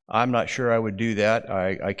not sure I would do that.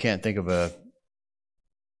 I can't think of a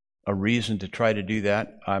reason to try to do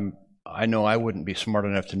that. I know I wouldn't be smart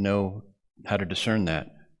enough to know how to discern that.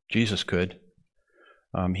 Jesus could.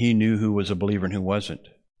 He knew who was a believer and who wasn't.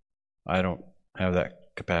 I don't have that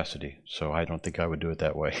capacity, so I don't think I would do it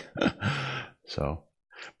that way.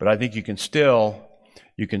 But I think you can still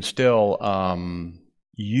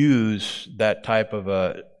use that type of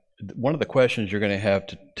one of the questions you're going to have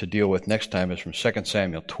to deal with next time is from 2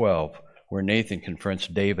 Samuel 12, where Nathan confronts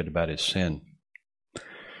David about his sin.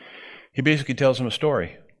 He basically tells him a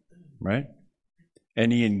story, right?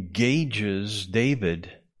 And he engages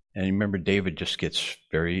David. And remember, David just gets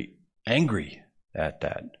very angry at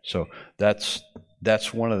that. So that's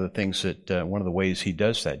one of the things one of the ways he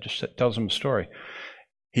does that. Just tells him a story.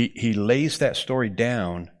 He lays that story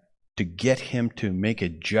down to get him to make a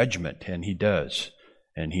judgment, and he does.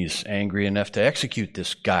 And he's angry enough to execute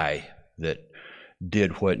this guy that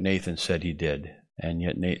did what Nathan said he did. And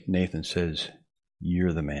yet Nathan says,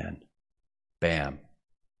 "You're the man." Bam.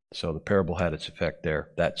 So the parable had its effect there.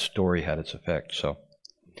 That story had its effect. So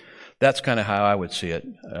that's kind of how I would see it.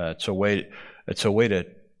 It's a way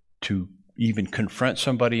to even confront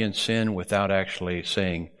somebody in sin without actually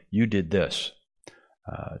saying, "You did this,"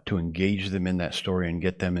 to engage them in that story and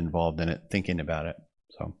get them involved in it, thinking about it.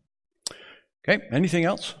 So, okay, anything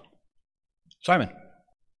else? Simon?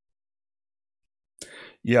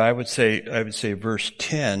 Yeah, I would say verse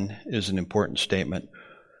 10 is an important statement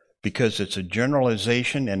because it's a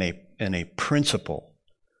generalization and a principle.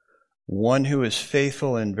 One who is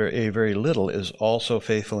faithful in a very little is also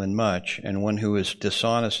faithful in much, and one who is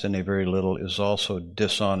dishonest in a very little is also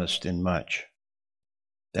dishonest in much.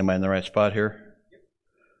 Am I in the right spot here?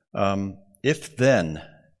 If then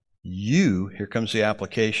you, here comes the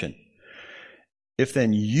application, if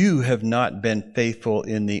then you have not been faithful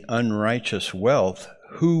in the unrighteous wealth,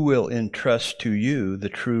 who will entrust to you the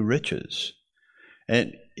true riches?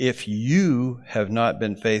 And if you have not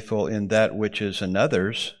been faithful in that which is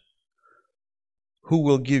another's, who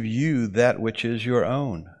will give you that which is your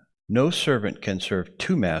own? No servant can serve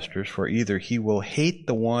two masters, for either he will hate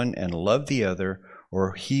the one and love the other,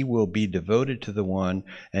 or he will be devoted to the one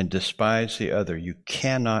and despise the other. You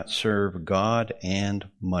cannot serve God and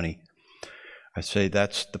money. I say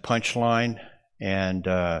that's the punchline and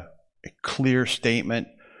a clear statement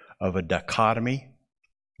of a dichotomy.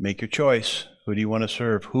 Make your choice. Who do you want to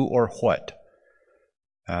serve? Who or what?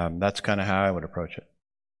 That's kind of how I would approach it.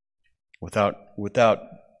 Without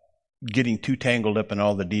getting too tangled up in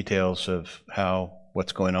all the details of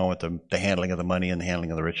what's going on with the handling of the money and the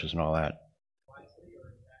handling of the riches and all that.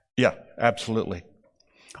 Yeah, absolutely.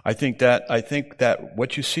 I think that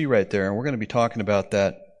what you see right there, and we're going to be talking about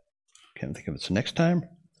that. Can't think of it's next time.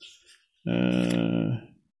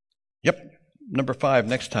 Yep, number 5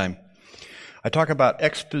 next time. I talk about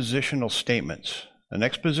expositional statements. An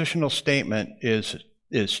expositional statement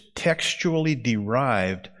is textually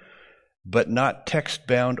derived, but not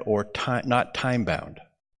text-bound or not time-bound.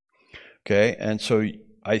 Okay, and so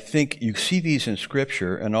I think you see these in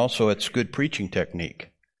Scripture, and also it's good preaching technique.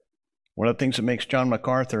 One of the things that makes John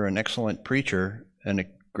MacArthur an excellent preacher and a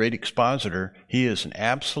great expositor, he is an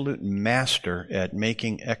absolute master at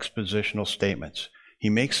making expositional statements. He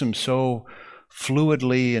makes them so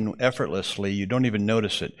fluidly and effortlessly, you don't even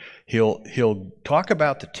notice it. He'll talk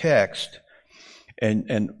about the text,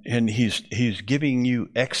 and he's giving you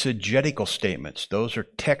exegetical statements. Those are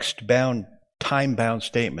text-bound, time-bound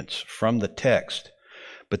statements from the text.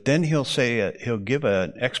 But then he'll give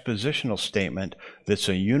an expositional statement that's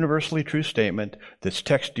a universally true statement that's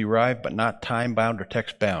text-derived but not time-bound or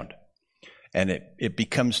text-bound. And it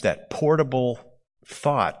becomes that portable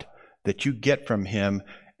thought that you get from him,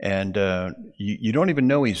 and you don't even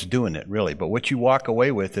know he's doing it, really. But what you walk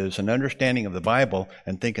away with is an understanding of the Bible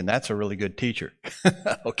and thinking that's a really good teacher,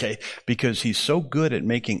 okay? Because he's so good at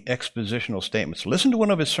making expositional statements. Listen to one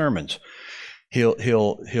of his sermons.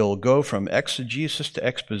 He'll go from exegesis to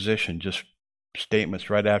exposition, just statements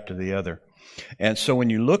right after the other. And so when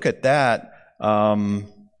you look at that,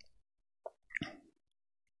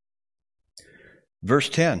 verse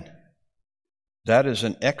 10, that is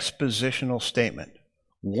an expositional statement.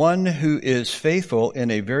 One who is faithful in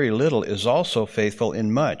a very little is also faithful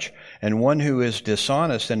in much, and one who is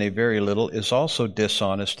dishonest in a very little is also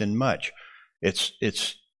dishonest in much. It's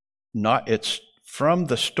from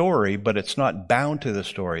the story, but it's not bound to the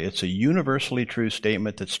story. It's a universally true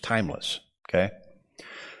statement that's timeless. Okay,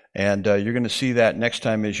 and you're going to see that next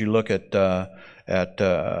time as you look at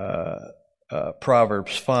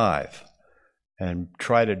Proverbs 5 and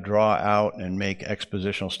try to draw out and make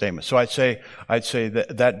expositional statements. So I'd say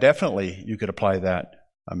that definitely you could apply that.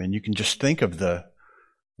 I mean, you can just think of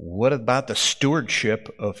what about the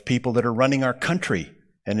stewardship of people that are running our country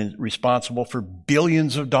and responsible for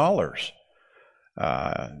billions of dollars.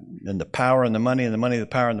 And the power and the money and the money, the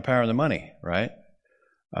power and the power and the money, right?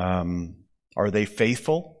 Are they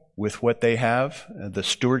faithful with what they have, the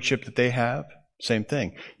stewardship that they have? Same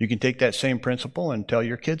thing. You can take that same principle and tell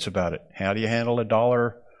your kids about it. How do you handle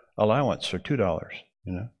 $1 allowance or $2?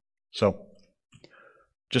 You know. So,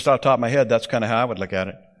 just off the top of my head, that's kind of how I would look at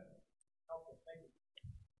it.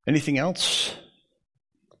 Anything else?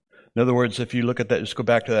 In other words, if you look at that, just go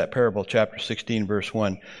back to that parable, chapter 16, verse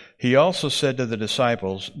 1. He also said to the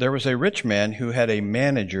disciples, there was a rich man who had a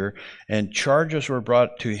manager, and charges were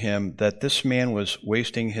brought to him that this man was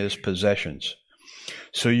wasting his possessions.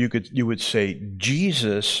 So you would say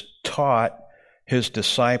Jesus taught his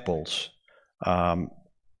disciples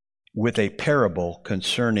with a parable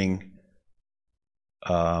concerning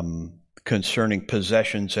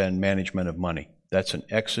possessions and management of money. That's an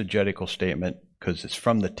exegetical statement, because it's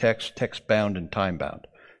from the text-bound and time-bound.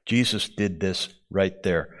 Jesus did this right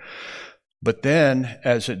there. But then,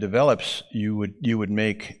 as it develops, you would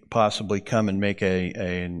possibly come and make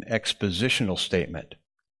an expositional statement,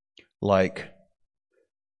 like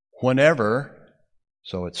whenever,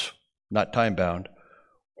 so it's not time-bound,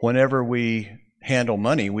 whenever we handle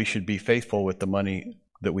money, we should be faithful with the money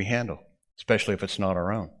that we handle, especially if it's not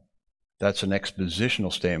our own. That's an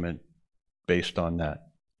expositional statement based on that.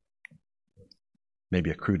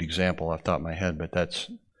 Maybe a crude example off the top of my head, but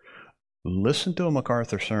listen to a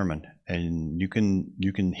MacArthur sermon, and you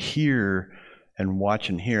can hear and watch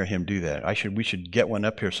and hear him do that. We should get one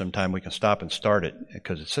up here sometime. We can stop and start it,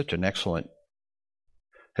 because it's such an excellent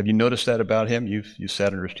Have you noticed that about him? You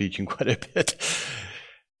sat under his teaching quite a bit.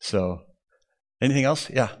 So, anything else?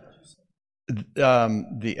 Yeah.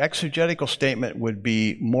 The exegetical statement would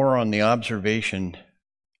be more on the observation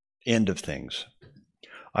end of things.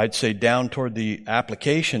 I'd say down toward the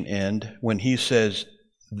application end, when he says,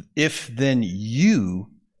 if then you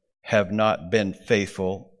have not been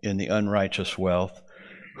faithful in the unrighteous wealth,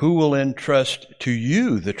 who will entrust to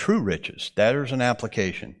you the true riches? That is an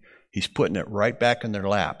application. He's putting it right back in their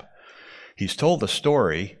lap. He's told the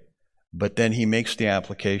story, but then he makes the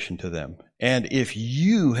application to them. And if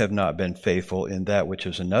you have not been faithful in that which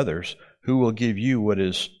is another's, who will give you what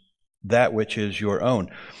is that which is your own?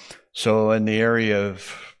 So in the area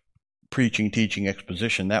of preaching, teaching,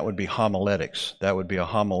 exposition, that would be homiletics. That would be a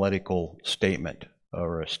homiletical statement,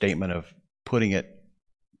 or a statement of putting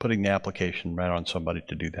the application right on somebody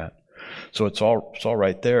to do that. So it's all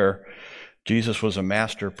right there. Jesus was a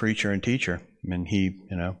master preacher and teacher. I mean, he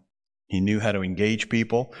knew how to engage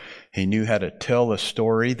people. He knew how to tell a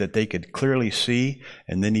story that they could clearly see,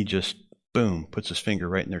 and then he just, boom, puts his finger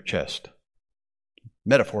right in their chest.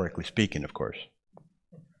 Metaphorically speaking, of course.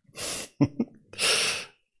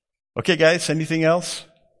 Okay, guys, anything else?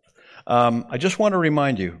 I just want to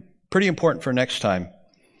remind you, pretty important for next time,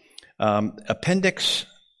 appendix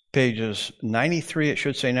pages 93, it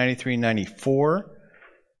should say 93, 94,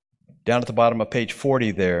 down at the bottom of page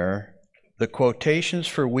 40 there, the quotations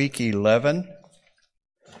for week 11,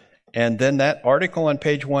 and then that article on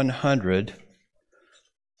page 100.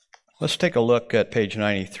 Let's take a look at page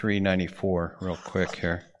 93, 94 real quick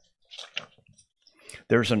here.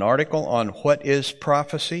 There's an article on what is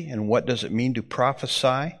prophecy and what does it mean to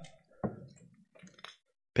prophesy.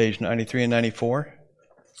 Page 93 and 94.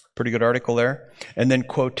 Pretty good article there. And then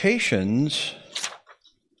quotations,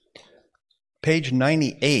 page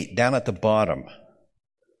 98, down at the bottom.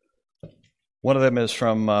 One of them is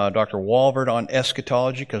from Dr. Walvard on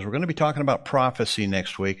eschatology, because we're going to be talking about prophecy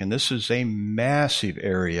next week, and this is a massive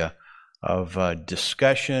area of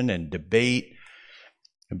discussion and debate.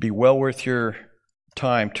 It'd be well worth your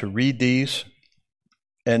time to read these.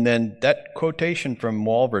 And then that quotation from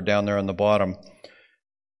Walvard down there on the bottom,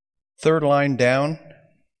 third line down,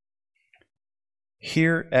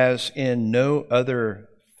 here as in no other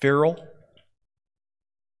feral.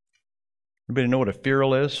 Anybody know what a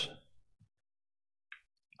feral is?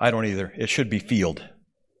 I don't either. It should be field.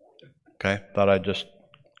 Okay, thought I'd just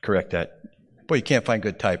correct that. Boy, you can't find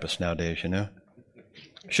good typists nowadays, you know.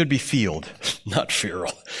 It should be field, not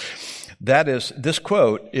feral. This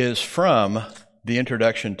quote is from the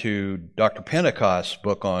introduction to Dr. Pentecost's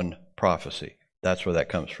book on prophecy. That's where that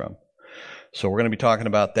comes from. So we're going to be talking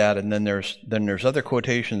about that, and then there's other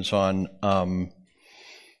quotations on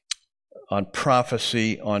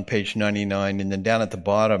prophecy on page 99, and then down at the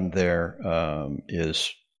bottom there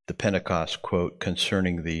is the Pentecost quote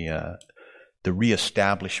concerning the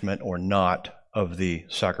reestablishment or not of the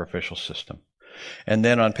sacrificial system. And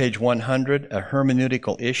then on page 100, a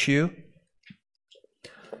hermeneutical issue.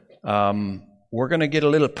 We're going to get a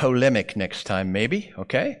little polemic next time, maybe,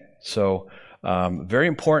 okay? So very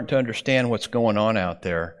important to understand what's going on out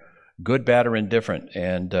there, good, bad, or indifferent.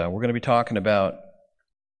 And we're going to be talking about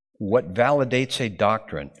what validates a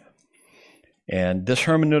doctrine. And this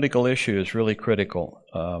hermeneutical issue is really critical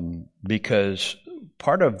because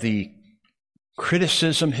part of the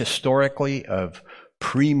criticism historically of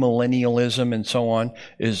premillennialism and so on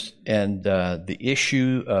is, and the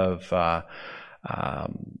issue of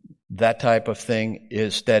that type of thing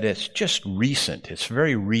is that it's just recent. It's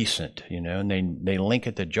very recent, you know, and they link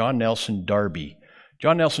it to John Nelson Darby.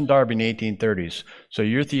 John Nelson Darby in the 1830s. So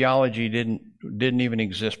your theology didn't even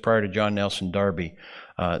exist prior to John Nelson Darby.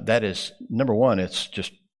 That is, number one, it's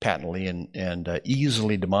just patently and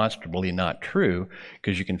easily demonstrably not true,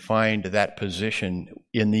 because you can find that position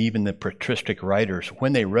in even the patristic writers.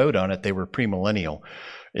 When they wrote on it, they were premillennial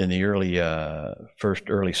in the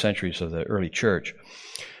early centuries of the early church.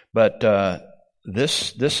 But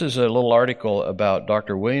this is a little article about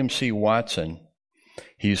Dr. William C. Watson.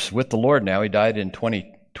 He's with the Lord now. He died in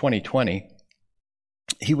 2020.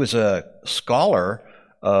 He was a scholar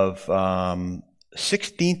of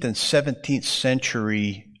 16th and 17th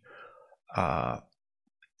century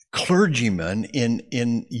clergymen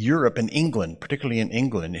in Europe and England, particularly in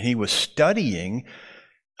England. He was studying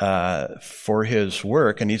for his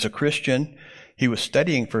work, and he's a Christian. He was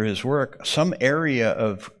studying for his work some area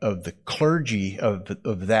of the clergy of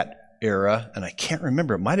that era, and I can't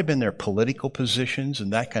remember. It might have been their political positions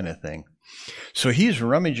and that kind of thing. So he's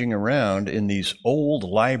rummaging around in these old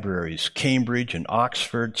libraries, Cambridge and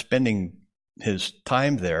Oxford, spending his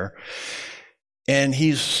time there. And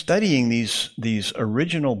he's studying these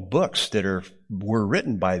original books that were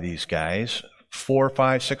written by these guys 400,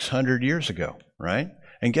 500, 600 years ago, right?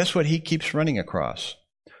 And guess what he keeps running across?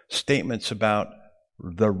 Statements about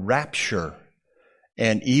the rapture,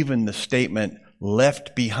 and even the statement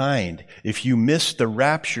left behind. If you miss the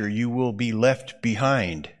rapture, you will be left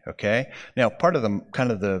behind. Okay? Now, part of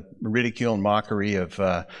the ridicule and mockery of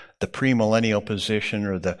the premillennial position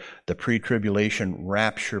or the pre-tribulation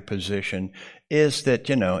rapture position is that,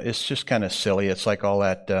 it's just kind of silly. It's like all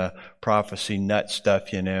that prophecy nut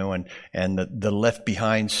stuff, and the Left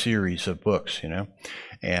Behind series of books,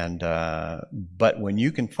 And but when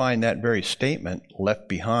you can find that very statement left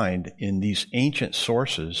behind in these ancient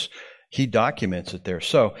sources, he documents it there.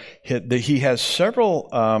 So he has several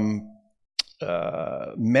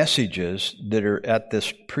messages that are at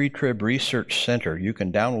this pre-trib research center. You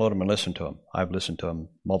can download them and listen to them. I've listened to them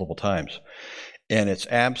multiple times, and it's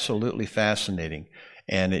absolutely fascinating.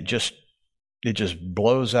 And it just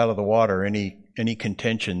blows out of the water any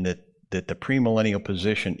contention that the premillennial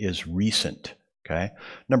position is recent. Okay,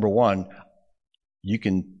 number one, you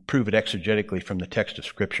can prove it exegetically from the text of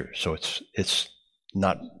Scripture, so it's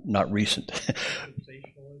not recent.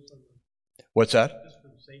 What's that?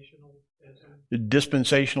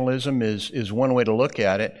 Dispensationalism is one way to look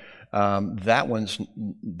at it. That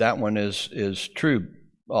one is true.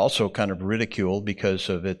 Also, kind of ridiculed because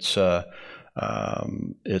of its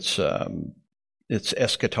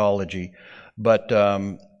eschatology, but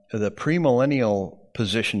the premillennial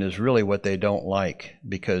position is really what they don't like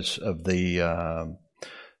because of the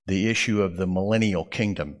issue of the millennial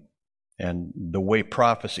kingdom and the way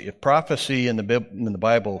prophecy. If prophecy in the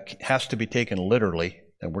Bible has to be taken literally,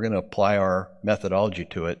 and we're going to apply our methodology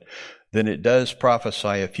to it, then it does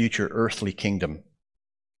prophesy a future earthly kingdom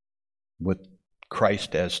with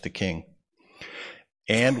Christ as the king,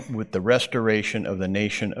 and with the restoration of the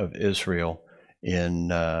nation of Israel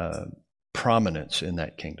in prominence in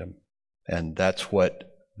that kingdom. And that's what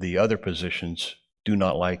the other positions do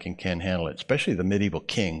not like and can't handle it, especially the medieval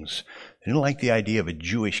kings. They didn't like the idea of a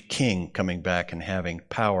Jewish king coming back and having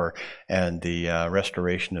power and the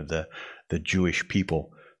restoration of the Jewish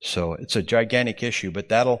people. So it's a gigantic issue, but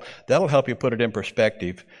that'll help you put it in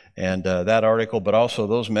perspective. And that article, but also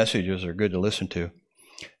those messages are good to listen to.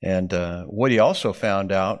 And what he also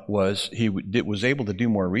found out was he was able to do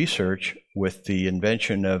more research with the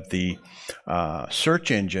invention of the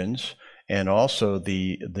search engines and also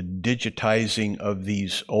the digitizing of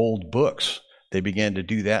these old books. They began to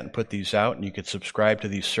do that and put these out, and you could subscribe to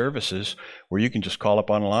these services where you can just call up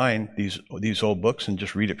online these old books and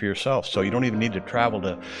just read it for yourself. So you don't even need to travel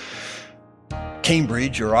to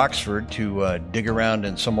Cambridge or Oxford to dig around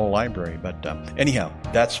in some old library. But anyhow,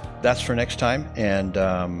 that's for next time, and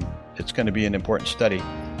it's going to be an important study,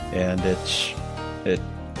 and it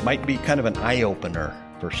might be kind of an eye-opener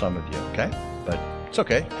for some of you, okay? But it's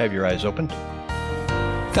okay. Have your eyes open.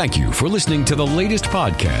 Thank you for listening to the latest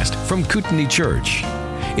podcast from Kootenai Church.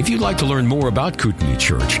 If you'd like to learn more about Kootenai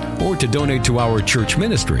Church or to donate to our church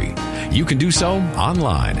ministry, you can do so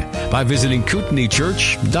online by visiting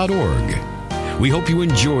kootenaichurch.org. We hope you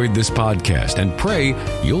enjoyed this podcast and pray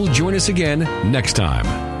you'll join us again next time.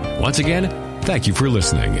 Once again, thank you for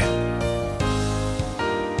listening.